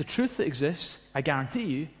 And if there's a truth that exists, I guarantee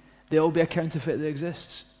you, there will be a counterfeit that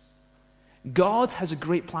exists. God has a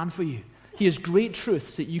great plan for you. He has great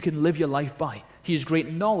truths that you can live your life by. He has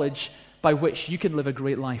great knowledge by which you can live a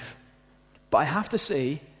great life. But I have to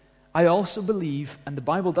say, I also believe, and the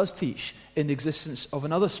Bible does teach, in the existence of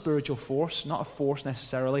another spiritual force, not a force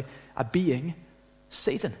necessarily, a being,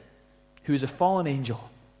 Satan, who is a fallen angel.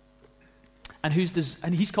 And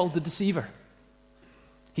he's called the deceiver.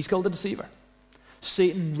 He's called the deceiver.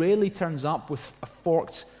 Satan rarely turns up with a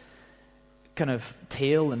forked kind of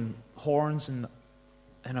tail and horns and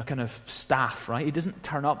a kind of staff, right? He doesn't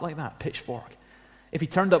turn up like that, pitchfork. If he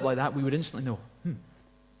turned up like that, we would instantly know,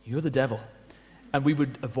 you're the devil. And we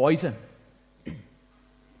would avoid him.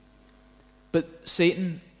 But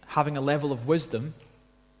Satan, having a level of wisdom,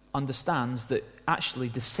 understands that actually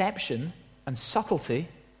deception and subtlety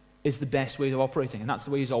is the best way of operating, and that's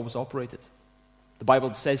the way he's always operated. The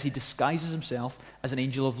Bible says he disguises himself as an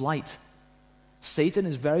angel of light. Satan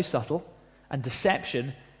is very subtle, and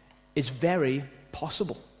deception is very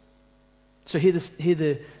possible. So here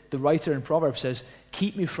the writer in Proverbs says,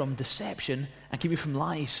 keep me from deception and keep me from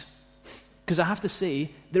lies. Because I have to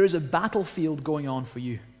say, there is a battlefield going on for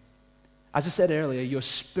you. As I said earlier, your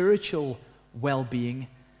spiritual well-being,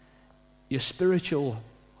 your spiritual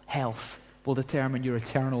health will determine your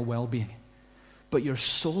eternal well-being. But your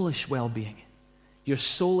soulish well-being, your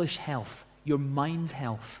soulish health, your mind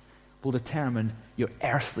health will determine your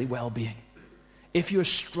earthly well-being. If you're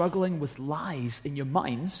struggling with lies in your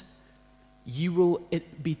minds, you will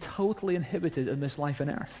be totally inhibited in this life on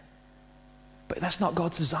earth. But that's not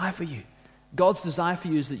God's desire for you. God's desire for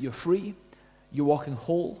you is that you're free, you're walking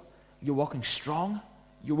whole, you're walking strong,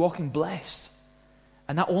 you're walking blessed.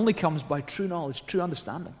 And that only comes by true knowledge, true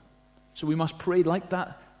understanding. So we must pray like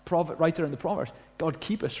that writer in the Proverbs. God,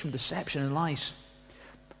 keep us from deception and lies.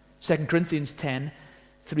 2 Corinthians 10,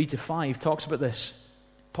 3-5 talks about this.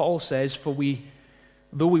 Paul says,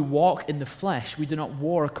 though we walk in the flesh, we do not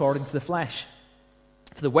war according to the flesh.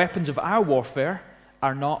 For the weapons of our warfare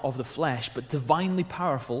are not of the flesh, but divinely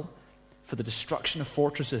powerful for the destruction of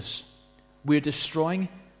fortresses. We are destroying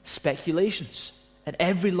speculations and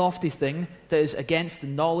every lofty thing that is against the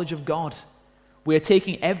knowledge of God. We are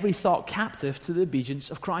taking every thought captive to the obedience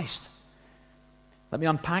of Christ. Let me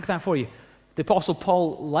unpack that for you. The Apostle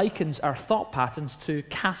Paul likens our thought patterns to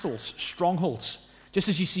castles, strongholds. Just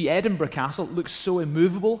as you see Edinburgh Castle, it looks so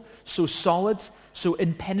immovable, so solid, so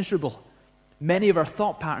impenetrable. Many of our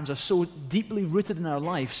thought patterns are so deeply rooted in our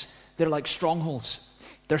lives, they're like strongholds.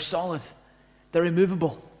 They're solid. They're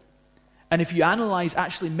immovable. And if you analyze,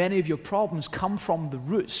 actually many of your problems come from the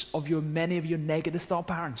roots of many of your negative thought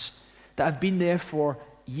patterns that have been there for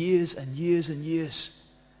years and years and years.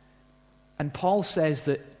 And Paul says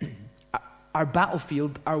that our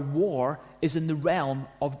battlefield, our war, is in the realm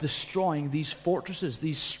of destroying these fortresses,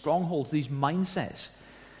 these strongholds, these mindsets.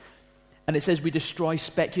 And it says we destroy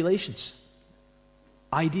speculations,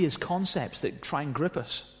 ideas, concepts that try and grip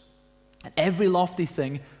us. And every lofty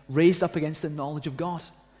thing raised up against the knowledge of God.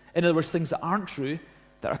 In other words, things that aren't true,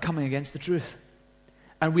 that are coming against the truth.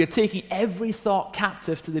 And we are taking every thought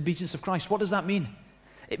captive to the obedience of Christ. What does that mean?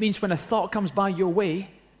 It means when a thought comes by your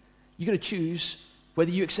way, you've got to choose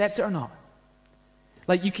whether you accept it or not.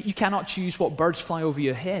 Like you cannot choose what birds fly over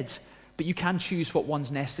your head, but you can choose what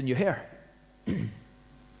ones nest in your hair. You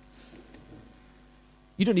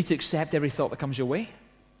don't need to accept every thought that comes your way.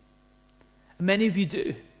 And many of you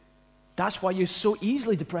do. That's why you're so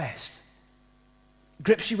easily depressed. It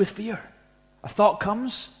grips you with fear. A thought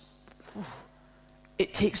comes,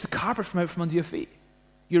 it takes the carpet from under your feet.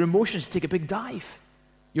 Your emotions take a big dive.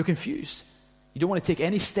 You're confused. You don't want to take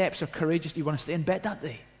any steps or courageous. You want to stay in bed that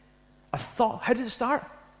day. A thought, how did it start?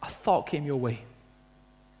 A thought came your way.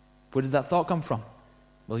 Where did that thought come from?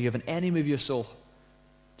 Well, you have an enemy of your soul.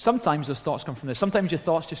 Sometimes those thoughts come from this. Sometimes your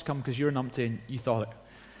thoughts just come because you're an umpty and you thought it.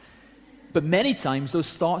 But many times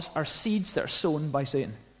those thoughts are seeds that are sown by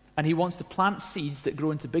Satan. And he wants to plant seeds that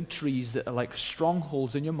grow into big trees that are like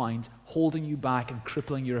strongholds in your mind, holding you back and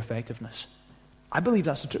crippling your effectiveness. I believe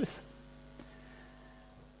that's the truth.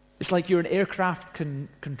 It's like you're an aircraft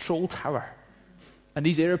control tower. And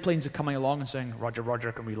these airplanes are coming along and saying, Roger,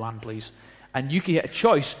 Roger, can we land, please? And you can get a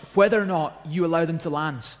choice whether or not you allow them to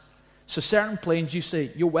land. So certain planes, you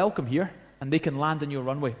say, you're welcome here, and they can land in your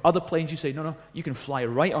runway. Other planes, you say, no, you can fly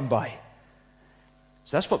right on by.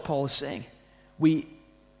 So that's what Paul is saying. We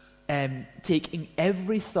taking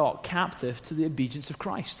every thought captive to the obedience of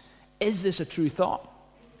Christ. Is this a true thought?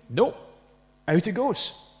 No. Out it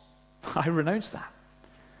goes. I renounce that.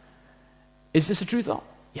 Is this a true thought?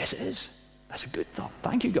 Yes, it is. That's a good thought.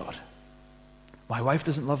 Thank you, God. My wife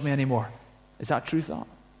doesn't love me anymore. Is that a true thought?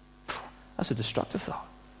 That's a destructive thought.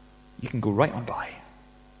 You can go right on by.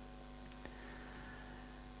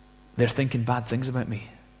 They're thinking bad things about me.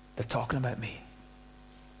 They're talking about me.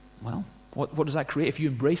 Well, what does that create? If you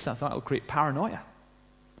embrace that thought, it'll create paranoia.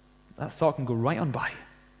 That thought can go right on by.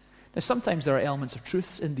 Now, sometimes there are elements of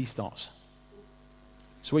truths in these thoughts.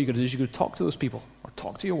 So what you've got to do is you've got to talk to those people or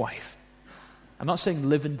talk to your wife. I'm not saying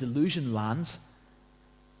live in delusion land.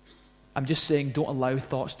 I'm just saying don't allow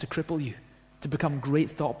thoughts to cripple you, to become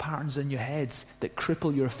great thought patterns in your heads that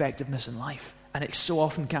cripple your effectiveness in life. And it so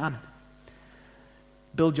often can.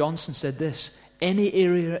 Bill Johnson said this, any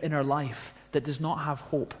area in our life that does not have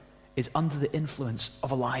hope is under the influence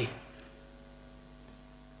of a lie.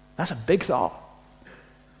 That's a big thought.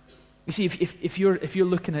 You see, if you're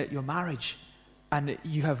looking at your marriage and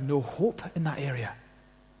you have no hope in that area,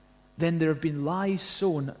 then there have been lies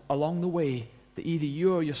sown along the way that either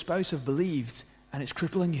you or your spouse have believed, and it's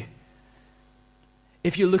crippling you.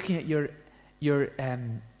 If you're looking at your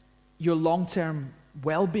long-term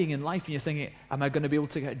well-being in life, and you're thinking, am I going to be able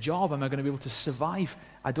to get a job? Am I going to be able to survive?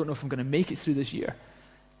 I don't know if I'm going to make it through this year.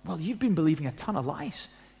 Well, you've been believing a ton of lies.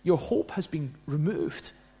 Your hope has been removed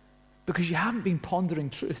because you haven't been pondering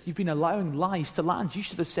truth. You've been allowing lies to land. You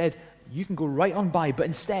should have said, you can go right on by, but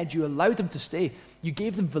instead you allowed them to stay. You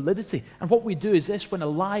gave them validity. And what we do is this, when a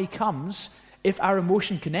lie comes, if our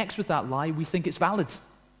emotion connects with that lie, we think it's valid.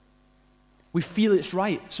 We feel it's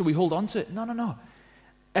right, so we hold on to it. No.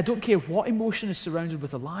 I don't care what emotion is surrounded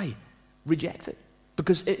with a lie. Reject it,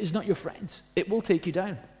 because it is not your friend. It will take you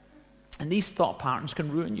down. And these thought patterns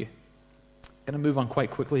can ruin you. I'm going to move on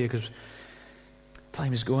quite quickly here because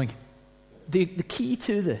time is going. The key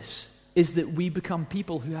to this is that we become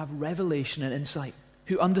people who have revelation and insight,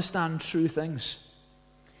 who understand true things.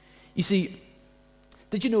 You see,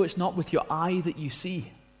 did you know it's not with your eye that you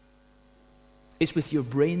see? It's with your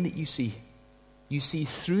brain that you see. You see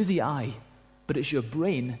through the eye, but it's your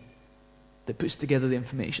brain that puts together the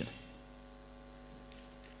information.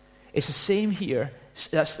 It's the same here.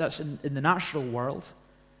 That's in the natural world.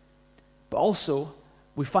 But also,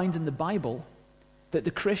 we find in the Bible that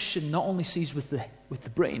the Christian not only sees with the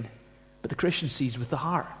brain, but the Christian sees with the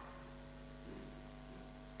heart.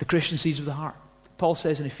 The Christian sees with the heart. Paul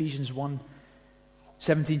says in Ephesians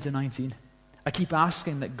 1:17-19, I keep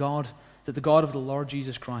asking that the God of the Lord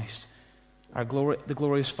Jesus Christ, the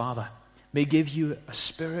glorious Father, may give you a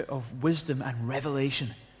spirit of wisdom and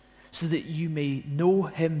revelation so that you may know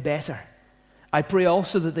him better. I pray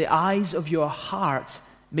also that the eyes of your heart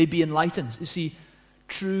may be enlightened. You see,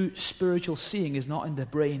 true spiritual seeing is not in the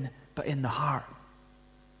brain, but in the heart.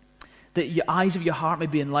 That your eyes of your heart may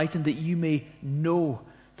be enlightened, that you may know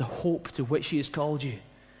the hope to which he has called you,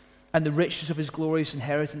 and the riches of his glorious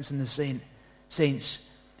inheritance in the saints,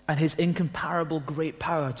 and his incomparable great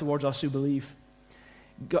power towards us who believe.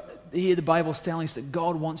 Here the Bible's telling us that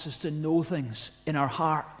God wants us to know things in our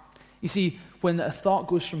heart. You see, when a thought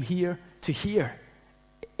goes from here to here,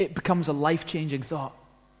 it becomes a life-changing thought.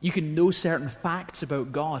 You can know certain facts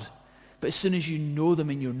about God, but as soon as you know them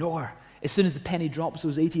in your knower, as soon as the penny drops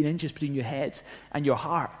those 18 inches between your head and your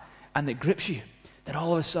heart, and it grips you, then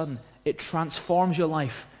all of a sudden it transforms your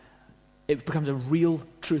life. It becomes a real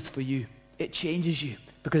truth for you. It changes you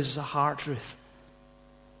because it's a heart truth.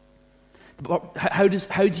 But how do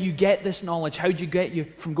you get this knowledge? How do you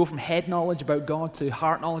go from head knowledge about God to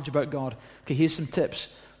heart knowledge about God? Okay, here's some tips.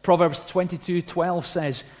 Proverbs 22:12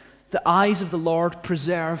 says, the eyes of the Lord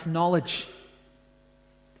preserve knowledge.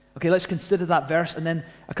 Okay, let's consider that verse, and then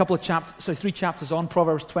 3 chapters on,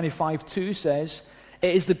 Proverbs 25:2 says,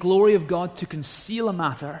 it is the glory of God to conceal a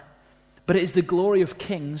matter, but it is the glory of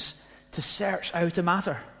kings to search out a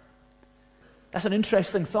matter. That's an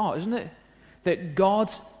interesting thought, isn't it? That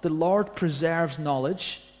God, the Lord, preserves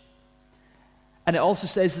knowledge, and it also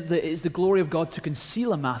says that it is the glory of God to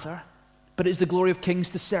conceal a matter, but it is the glory of kings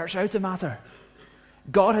to search out a matter.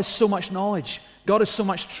 God has so much knowledge. God has so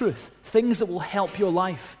much truth, things that will help your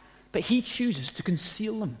life, but he chooses to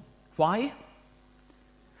conceal them. Why?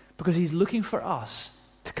 Because he's looking for us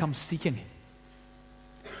to come seeking.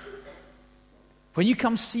 When you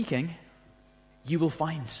come seeking, you will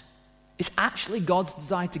find. It's actually God's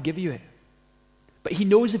desire to give you it. But he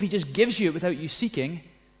knows if he just gives you it without you seeking,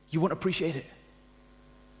 you won't appreciate it.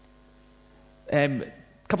 A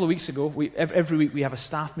couple of weeks ago, every week we have a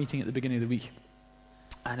staff meeting at the beginning of the week.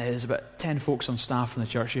 And there's about 10 folks on staff from the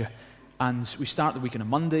church here. And we start the week on a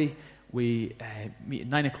Monday. We meet at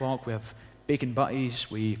 9 o'clock. We have bacon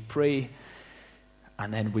butties. We pray.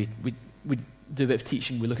 And then we do a bit of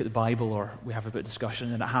teaching. We look at the Bible, or we have a bit of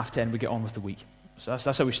discussion. And at 10:30, we get on with the week. So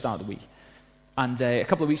that's how we start the week. And a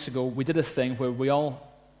couple of weeks ago, we did a thing where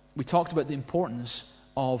we talked about the importance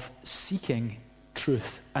of seeking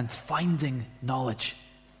truth and finding knowledge.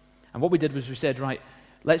 And what we did was we said, right,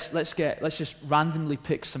 let's just randomly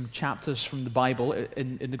pick some chapters from the Bible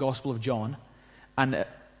in the Gospel of John, and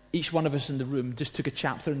each one of us in the room just took a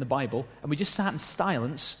chapter in the Bible, and we just sat in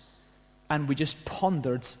silence, and we just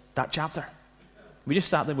pondered that chapter. We just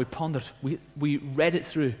sat there and we pondered. We read it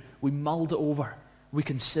through. We mulled it over. We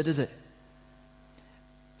considered it.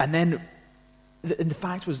 And then, the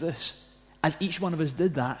fact was this, as each one of us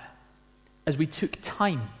did that, as we took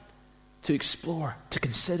time to explore, to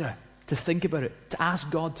consider, to think about it, to ask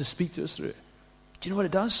God to speak to us through it, do you know what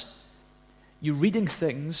it does? You're reading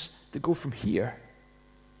things that go from here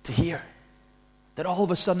to here. That all of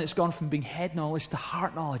a sudden it's gone from being head knowledge to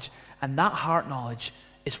heart knowledge. And that heart knowledge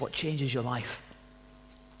is what changes your life.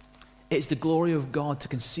 It's the glory of God to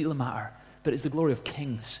conceal a matter, but it's the glory of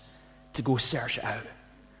kings to go search it out,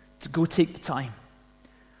 to go take the time.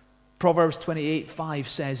 Proverbs 28:5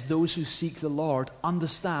 says, those who seek the Lord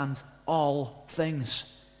understand all things.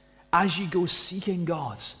 As you go seeking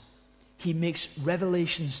God, he makes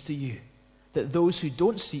revelations to you that those who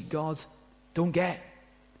don't seek God don't get.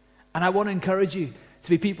 And I want to encourage you to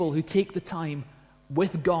be people who take the time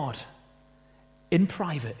with God in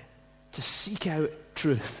private to seek out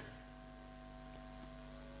truth.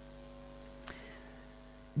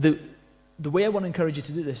 The way I want to encourage you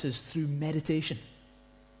to do this is through meditation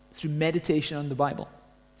on the Bible.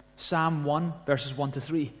 Psalm 1, verses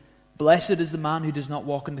 1-3. Blessed is the man who does not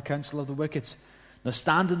walk in the counsel of the wicked, nor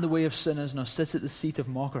stand in the way of sinners, nor sit at the seat of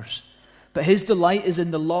mockers. But his delight is in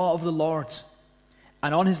the law of the Lord,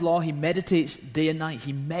 and on his law he meditates day and night.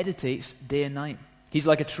 He meditates day and night. He's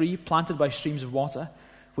like a tree planted by streams of water,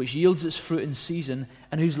 which yields its fruit in season,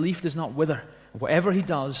 and whose leaf does not wither. Whatever he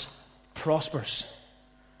does prospers.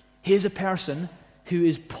 Here's a person who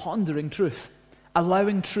is pondering truth,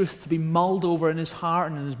 allowing truth to be mulled over in his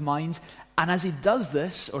heart and in his mind. And as he does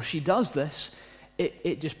this, or she does this,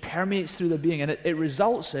 it just permeates through their being, and it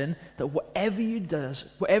results in that whatever you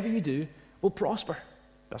do will prosper.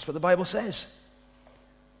 That's what the Bible says.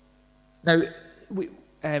 Now,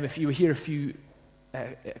 if you were here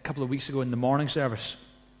a couple of weeks ago in the morning service,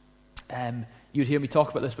 you'd hear me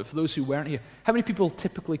talk about this, but for those who weren't here, how many people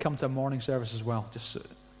typically come to a morning service as well?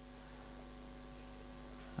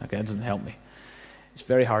 Okay, that doesn't help me. It's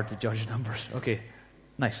very hard to judge numbers. Okay,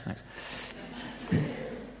 nice.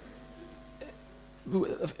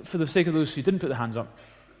 For the sake of those who didn't put their hands up,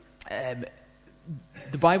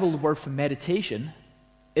 the Bible, the word for meditation,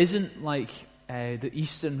 isn't like the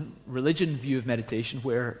Eastern religion view of meditation,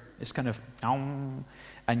 where it's kind of,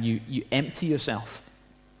 and you empty yourself.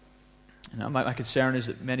 My concern is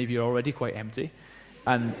that many of you are already quite empty,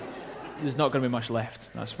 and there's not going to be much left.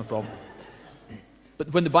 That's my problem.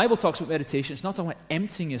 But when the Bible talks about meditation, it's not talking about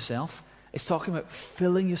emptying yourself. It's talking about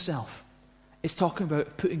filling yourself. It's talking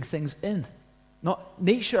about putting things in. Not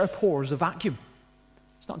nature abhors a vacuum.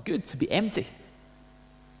 It's not good to be empty.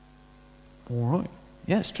 All right.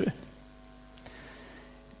 Yeah, it's true.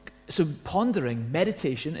 So pondering,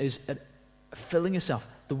 meditation is filling yourself.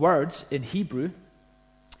 The words in Hebrew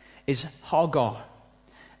is hagah,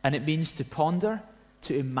 and it means to ponder,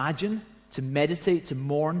 to imagine, to meditate, to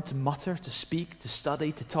mourn, to mutter, to speak, to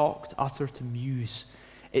study, to talk, to utter, to muse.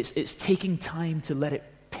 It's taking time to let it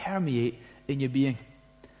permeate in your being.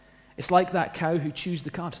 It's like that cow who chews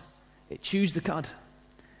the cud. It chews the cud,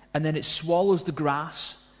 and then it swallows the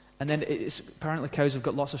grass, and then apparently cows have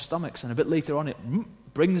got lots of stomachs, and a bit later on it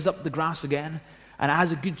brings up the grass again, and it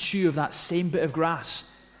has a good chew of that same bit of grass.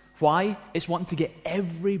 Why? It's wanting to get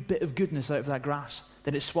every bit of goodness out of that grass.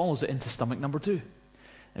 Then it swallows it into stomach number 2. And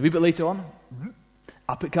a wee bit later on,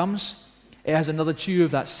 up it comes. It has another chew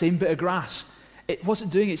of that same bit of grass. What's it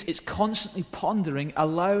doing? It's constantly pondering,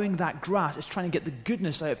 allowing that grass. It's trying to get the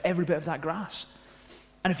goodness out of every bit of that grass.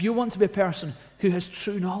 And if you want to be a person who has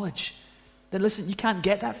true knowledge, then listen, you can't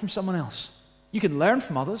get that from someone else. You can learn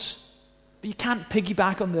from others, but you can't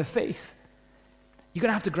piggyback on their faith. You're going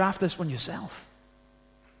to have to graft this one yourself.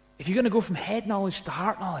 If you're going to go from head knowledge to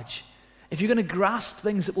heart knowledge, if you're going to grasp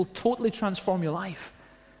things that will totally transform your life,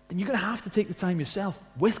 then you're going to have to take the time yourself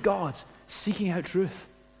with God, seeking out truth.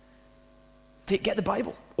 Get the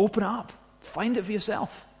Bible, open it up, find it for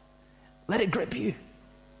yourself. Let it grip you.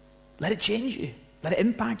 Let it change you. Let it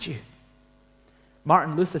impact you.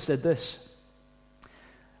 Martin Luther said this: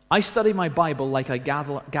 I study my Bible like I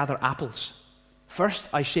gather apples. First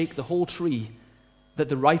I shake the whole tree, that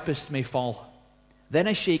the ripest may fall. Then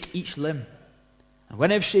I shake each limb. And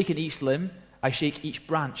when I've shaken each limb, I shake each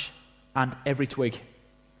branch and every twig.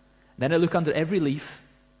 Then I look under every leaf.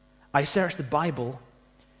 I search the Bible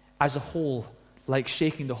as a whole, like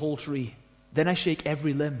shaking the whole tree. Then I shake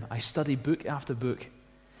every limb. I study book after book.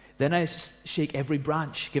 Then I shake every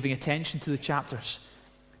branch, giving attention to the chapters.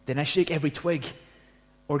 Then I shake every twig,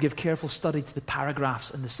 or give careful study to the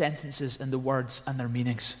paragraphs and the sentences and the words and their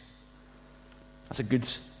meanings. That's a good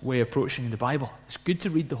way of approaching the Bible. It's good to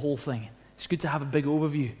read the whole thing. It's good to have a big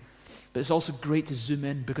overview. But it's also great to zoom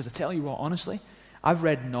in, because I tell you what, honestly, I've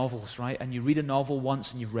read novels, right? And you read a novel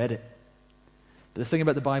once and you've read it. But the thing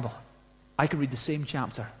about the Bible, I can read the same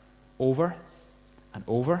chapter over and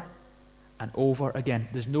over and over again.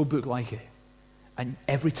 There's no book like it. And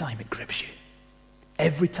every time it grips you.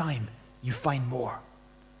 Every time you find more.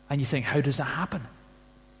 And you think, how does that happen?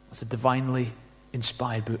 It's a divinely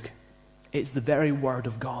inspired book. It's the very Word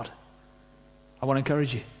of God. I want to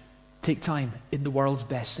encourage you. Take time in the world's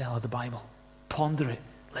bestseller, the Bible. Ponder it.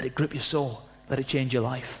 Let it grip your soul. Let it change your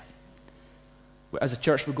life. As a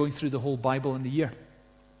church, we're going through the whole Bible in the year.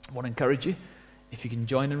 I want to encourage you, if you can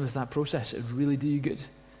join in with that process, it would really do you good.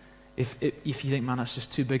 If you think, man, that's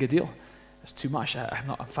just too big a deal, it's too much, I'm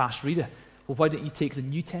not a fast reader, well, why don't you take the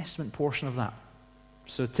New Testament portion of that?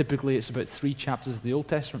 So typically it's about 3 chapters of the Old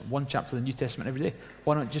Testament, 1 chapter of the New Testament every day.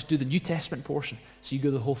 Why not just do the New Testament portion, so you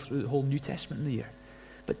go through the whole New Testament in the year?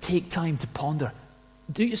 But take time to ponder.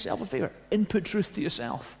 Do yourself a favor. Input truth to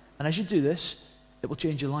yourself. And as you do this, it will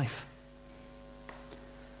change your life.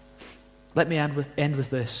 Let me end with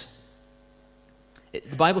this.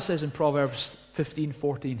 The Bible says in Proverbs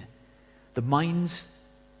 15:14, the minds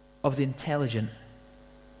of the intelligent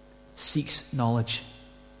seeks knowledge.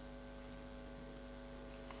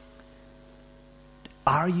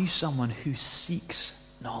 Are you someone who seeks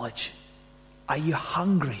knowledge? Are you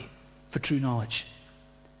hungry for true knowledge?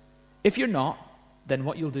 If you're not, then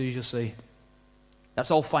what you'll do is you'll say, that's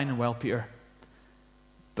all fine and well, Peter,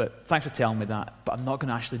 but thanks for telling me that, but I'm not going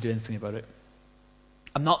to actually do anything about it.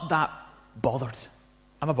 I'm not that bothered.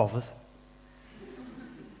 I'm above it.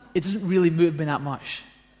 It doesn't really move me that much.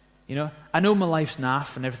 You know, I know my life's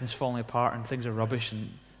naff and everything's falling apart and things are rubbish,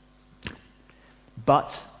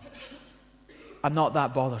 but I'm not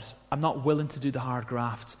that bothered. I'm not willing to do the hard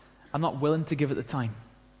graft. I'm not willing to give it the time.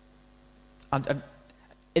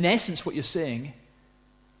 In essence, what you're saying,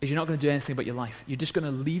 is you're not going to do anything about your life. You're just going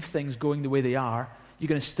to leave things going the way they are. You're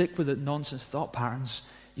going to stick with the nonsense thought patterns.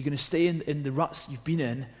 You're going to stay in the ruts you've been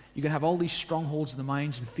in. You're going to have all these strongholds in the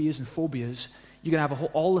minds and fears and phobias. You're going to have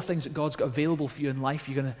all the things that God's got available for you in life.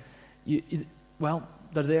 Well,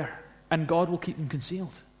 they're there. And God will keep them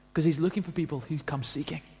concealed because he's looking for people who come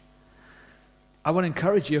seeking. I want to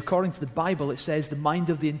encourage you, according to the Bible, it says the mind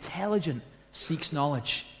of the intelligent seeks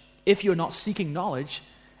knowledge. If you're not seeking knowledge,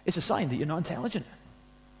 it's a sign that you're not intelligent.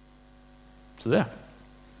 So there.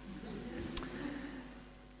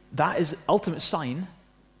 That is the ultimate sign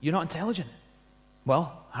you're not intelligent.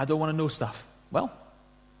 Well, I don't want to know stuff. Well,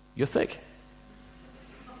 you're thick.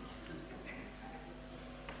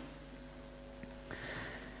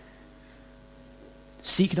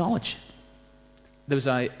 Seek knowledge. There was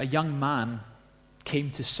a young man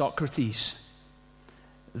came to Socrates,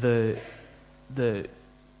 the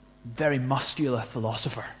very muscular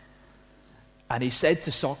philosopher, and he said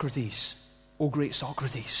to Socrates, "O great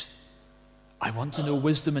Socrates, I want to know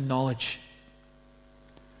wisdom and knowledge."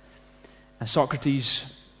 And Socrates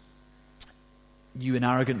knew an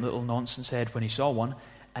arrogant little nonsense head when he saw one,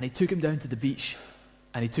 and he took him down to the beach,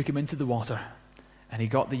 and he took him into the water, and he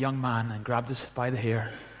got the young man and grabbed us by the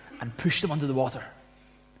hair and pushed him under the water.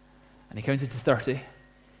 And he counted to 30,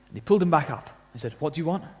 and he pulled him back up. He said, "What do you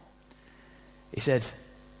want?" He said,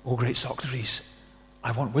 "O great Socrates,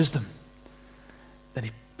 I want wisdom." Then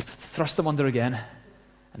he thrust him under again,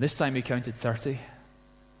 and this time he counted 30,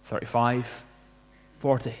 35,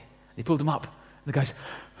 40. He pulled him up. And the guy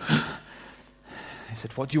he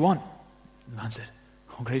said, "What do you want?" And the man said,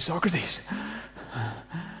 "Oh, great Socrates,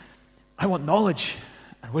 I want knowledge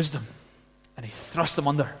and wisdom." And he thrust him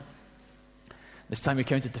under. This time he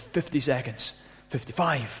counted to 50 seconds,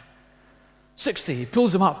 55, 60. He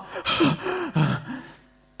pulls him up.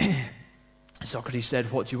 Socrates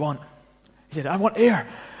said, "What do you want?" He said, "I want air.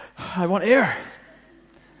 I want air."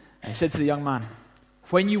 And he said to the young man,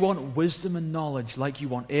 "When you want wisdom and knowledge like you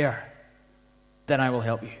want air, then I will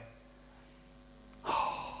help you."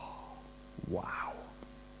 Oh, wow.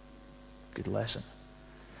 Good lesson.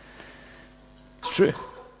 It's true.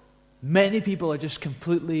 Many people are just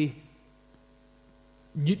completely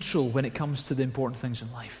neutral when it comes to the important things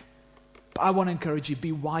in life. But I want to encourage you,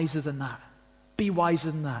 be wiser than that. Be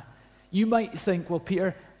wiser than that. You might think, "Well,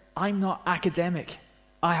 Peter, I'm not academic.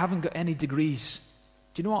 I haven't got any degrees."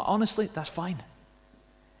 Do you know what? Honestly, that's fine.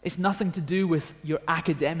 It's nothing to do with your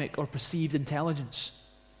academic or perceived intelligence.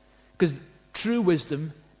 Because true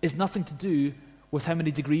wisdom is nothing to do with how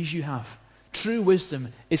many degrees you have. True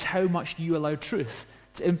wisdom is how much you allow truth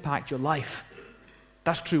to impact your life.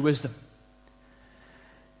 That's true wisdom.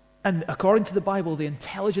 And according to the Bible, the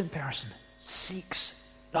intelligent person seeks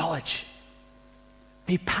knowledge.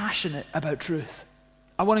 Be passionate about truth.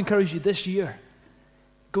 I want to encourage you this year,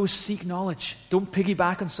 go seek knowledge. Don't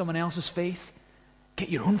piggyback on someone else's faith. Get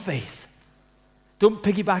your own faith. Don't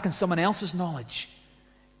piggyback on someone else's knowledge.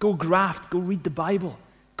 Go graft, go read the Bible,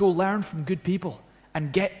 go learn from good people,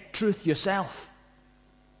 and get truth yourself.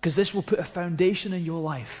 Because this will put a foundation in your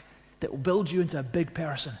life that will build you into a big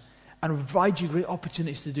person and will provide you great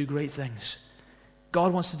opportunities to do great things.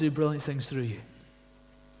 God wants to do brilliant things through you.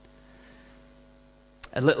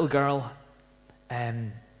 A little girl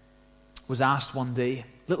was asked one day,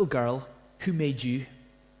 "Little girl, who made you?"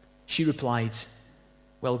 She replied,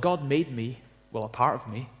 "Well, God made me, well, a part of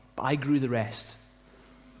me, but I grew the rest."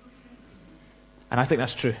 And I think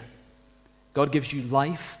that's true. God gives you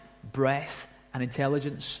life, breath, and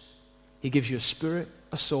intelligence. He gives you a spirit,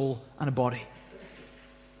 a soul, and a body.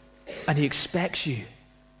 And he expects you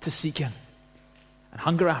to seek him and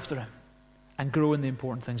hunger after him and grow in the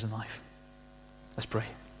important things in life. Let's pray.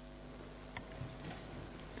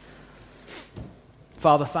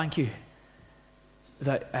 Father, thank you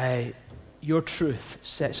that your truth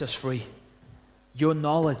sets us free. Your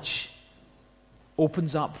knowledge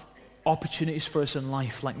opens up opportunities for us in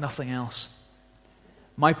life like nothing else.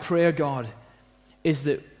 My prayer, God, is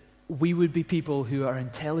that we would be people who are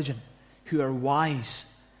intelligent, who are wise,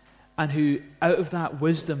 and who, out of that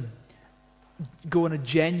wisdom, go on a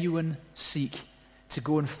genuine seek to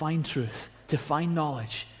go and find truth, to find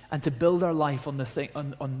knowledge, and to build our life on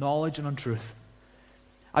on knowledge and on truth.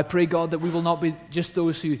 I pray, God, that we will not be just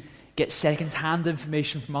those who get second-hand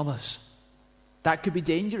information from others. That could be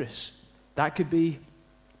dangerous. That could be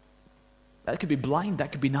blind.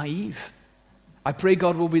 That could be naive. I pray,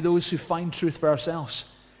 God, we'll be those who find truth for ourselves.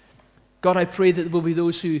 God, I pray that we'll be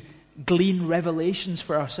those who glean revelations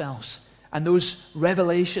for ourselves, and those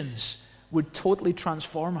revelations would totally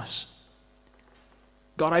transform us.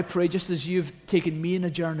 God, I pray, just as you've taken me in a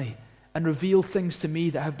journey and revealed things to me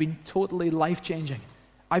that have been totally life-changing,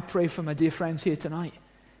 I pray for my dear friends here tonight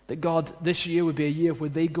that God, this year would be a year where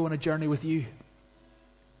they go on a journey with you,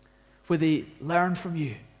 where they learn from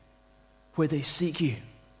you, where they seek you,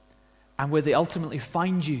 and where they ultimately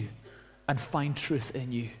find you and find truth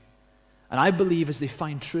in you. And I believe as they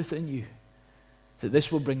find truth in you, that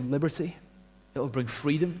this will bring liberty, it will bring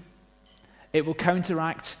freedom, it will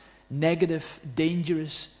counteract negative,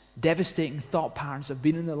 dangerous, devastating thought patterns that have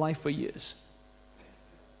been in their life for years.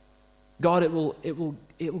 God, it will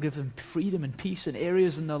give them freedom and peace in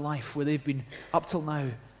areas in their life where they've been, up till now,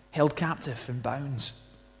 held captive and bound.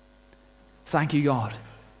 Thank you, God.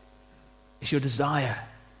 It's your desire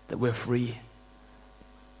that we're free.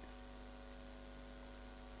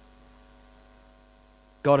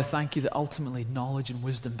 God, I thank you that ultimately knowledge and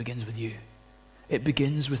wisdom begins with you. It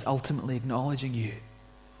begins with ultimately acknowledging you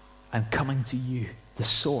and coming to you, the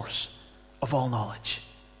source of all knowledge.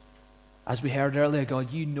 As we heard earlier,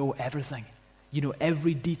 God, you know everything. You know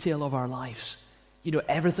every detail of our lives. You know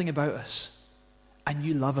everything about us. And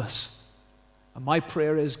you love us. And my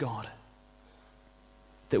prayer is, God,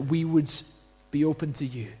 that we would be open to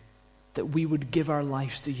you, that we would give our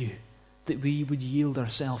lives to you, that we would yield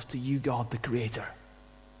ourselves to you, God, the Creator,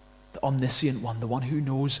 the omniscient one, the one who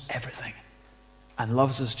knows everything and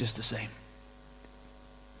loves us just the same.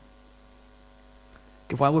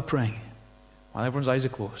 Okay, while we're praying, while everyone's eyes are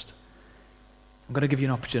closed, I'm going to give you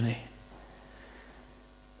an opportunity.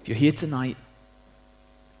 If you're here tonight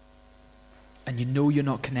and you know you're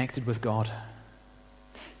not connected with God,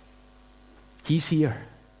 He's here.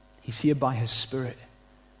 He's here by His Spirit.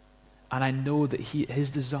 And I know that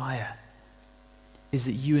His desire is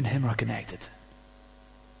that you and Him are connected.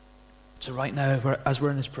 So right now, as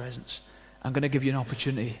we're in His presence, I'm going to give you an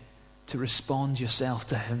opportunity to respond yourself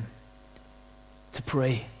to Him, to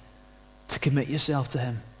pray, to commit yourself to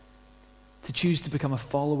Him, to choose to become a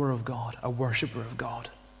follower of God, a worshiper of God,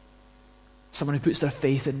 someone who puts their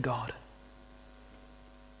faith in God.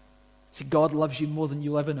 See, God loves you more than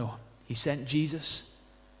you'll ever know. He sent Jesus.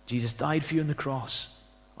 Jesus died for you on the cross.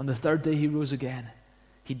 On the third day, He rose again.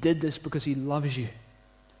 He did this because He loves you.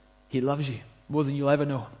 He loves you more than you'll ever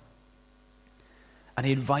know. And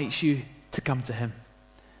He invites you to come to Him.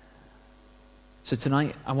 So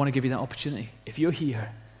tonight, I want to give you that opportunity. If you're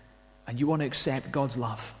here and you want to accept God's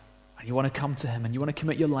love, and you want to come to Him, and you want to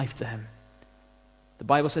commit your life to Him, the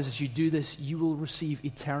Bible says as you do this, you will receive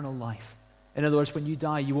eternal life. In other words, when you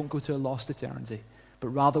die, you won't go to a lost eternity, but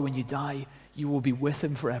rather when you die, you will be with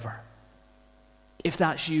Him forever. If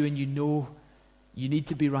that's you and you know you need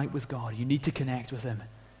to be right with God, you need to connect with Him,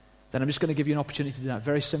 then I'm just going to give you an opportunity to do that.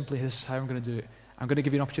 Very simply, this is how I'm going to do it. I'm going to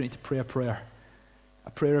give you an opportunity to pray a prayer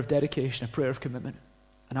of dedication, a prayer of commitment.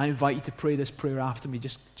 And I invite you to pray this prayer after me,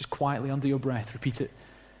 just quietly under your breath. Repeat it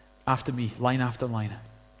after me, line after line.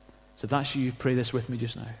 So if that's you, pray this with me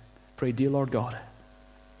just now. Pray, dear Lord God,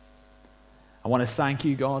 I want to thank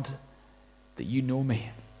you, God, that you know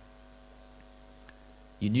me.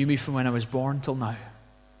 You knew me from when I was born till now.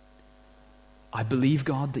 I believe,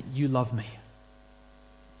 God, that you love me.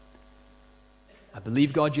 I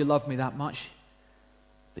believe, God, you love me that much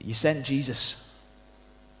that you sent Jesus.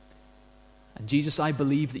 And Jesus, I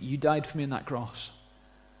believe that you died for me on that cross.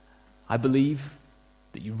 I believe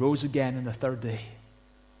that you rose again on the third day.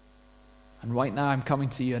 And right now I'm coming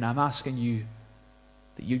to you and I'm asking you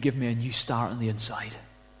that you give me a new start on the inside.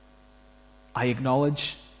 I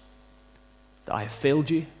acknowledge that I have failed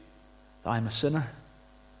you, that I am a sinner,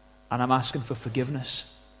 and I'm asking for forgiveness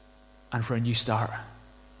and for a new start.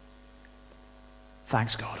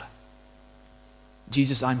 Thanks, God.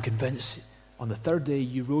 Jesus, I'm convinced on the third day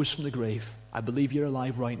you rose from the grave. I believe you're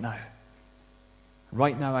alive right now.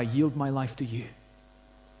 Right now I yield my life to you.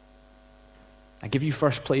 I give you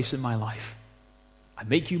first place in my life. I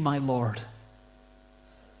make you my Lord.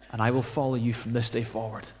 And I will follow you from this day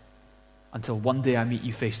forward until one day I meet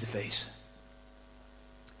you face to face.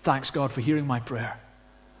 Thanks, God, for hearing my prayer.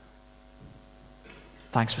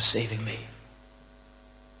 Thanks for saving me.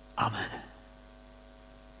 Amen.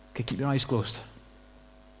 Okay, keep your eyes closed.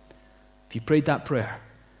 If you prayed that prayer,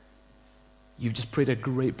 you've just prayed a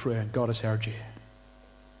great prayer and God has heard you.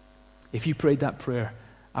 If you prayed that prayer,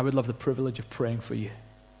 I would love the privilege of praying for you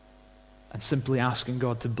and simply asking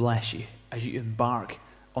God to bless you as you embark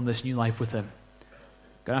on this new life with Him.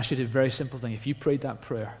 I'm going to ask you to do a very simple thing. If you prayed that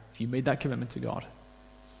prayer, if you made that commitment to God,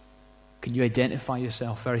 can you identify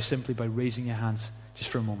yourself very simply by raising your hands just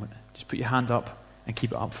for a moment? Just put your hand up and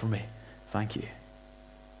keep it up for me. Thank you.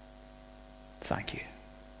 Thank you.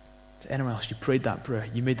 To anyone else, you prayed that prayer,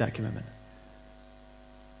 you made that commitment.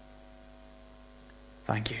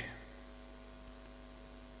 Thank you.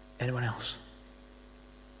 Anyone else?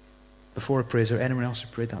 Before I pray, is there anyone else who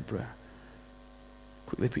prayed that prayer?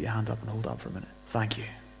 Quickly put your hand up and hold up for a minute. Thank you.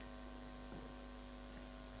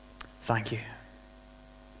 Thank you.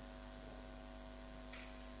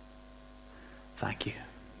 Thank you.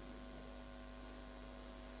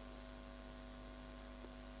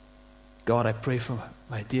 God, I pray for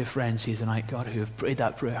my dear friends here tonight, God, who have prayed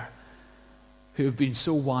that prayer, who have been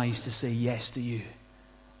so wise to say yes to you,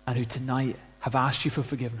 and who tonight have asked you for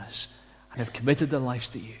forgiveness and have committed their lives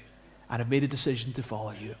to you and have made a decision to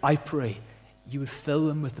follow you. I pray you would fill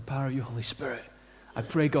them with the power of your Holy Spirit. I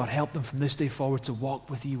pray, God, help them from this day forward to walk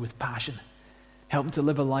with you with passion. Help them to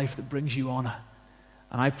live a life that brings you honor.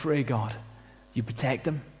 And I pray, God, you protect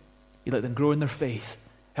them. You let them grow in their faith.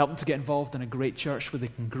 Help them to get involved in a great church where they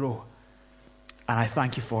can grow. And I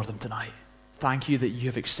thank you for them tonight. Thank you that you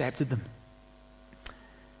have accepted them.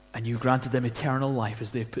 And you granted them eternal life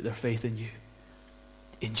as they've put their faith in you.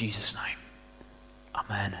 In Jesus' name.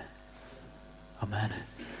 Amen. Amen.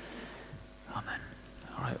 Amen.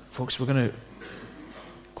 All right, folks, we're going to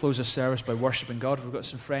close our service by worshiping God. We've got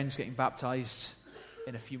some friends getting baptized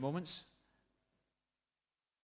in a few moments.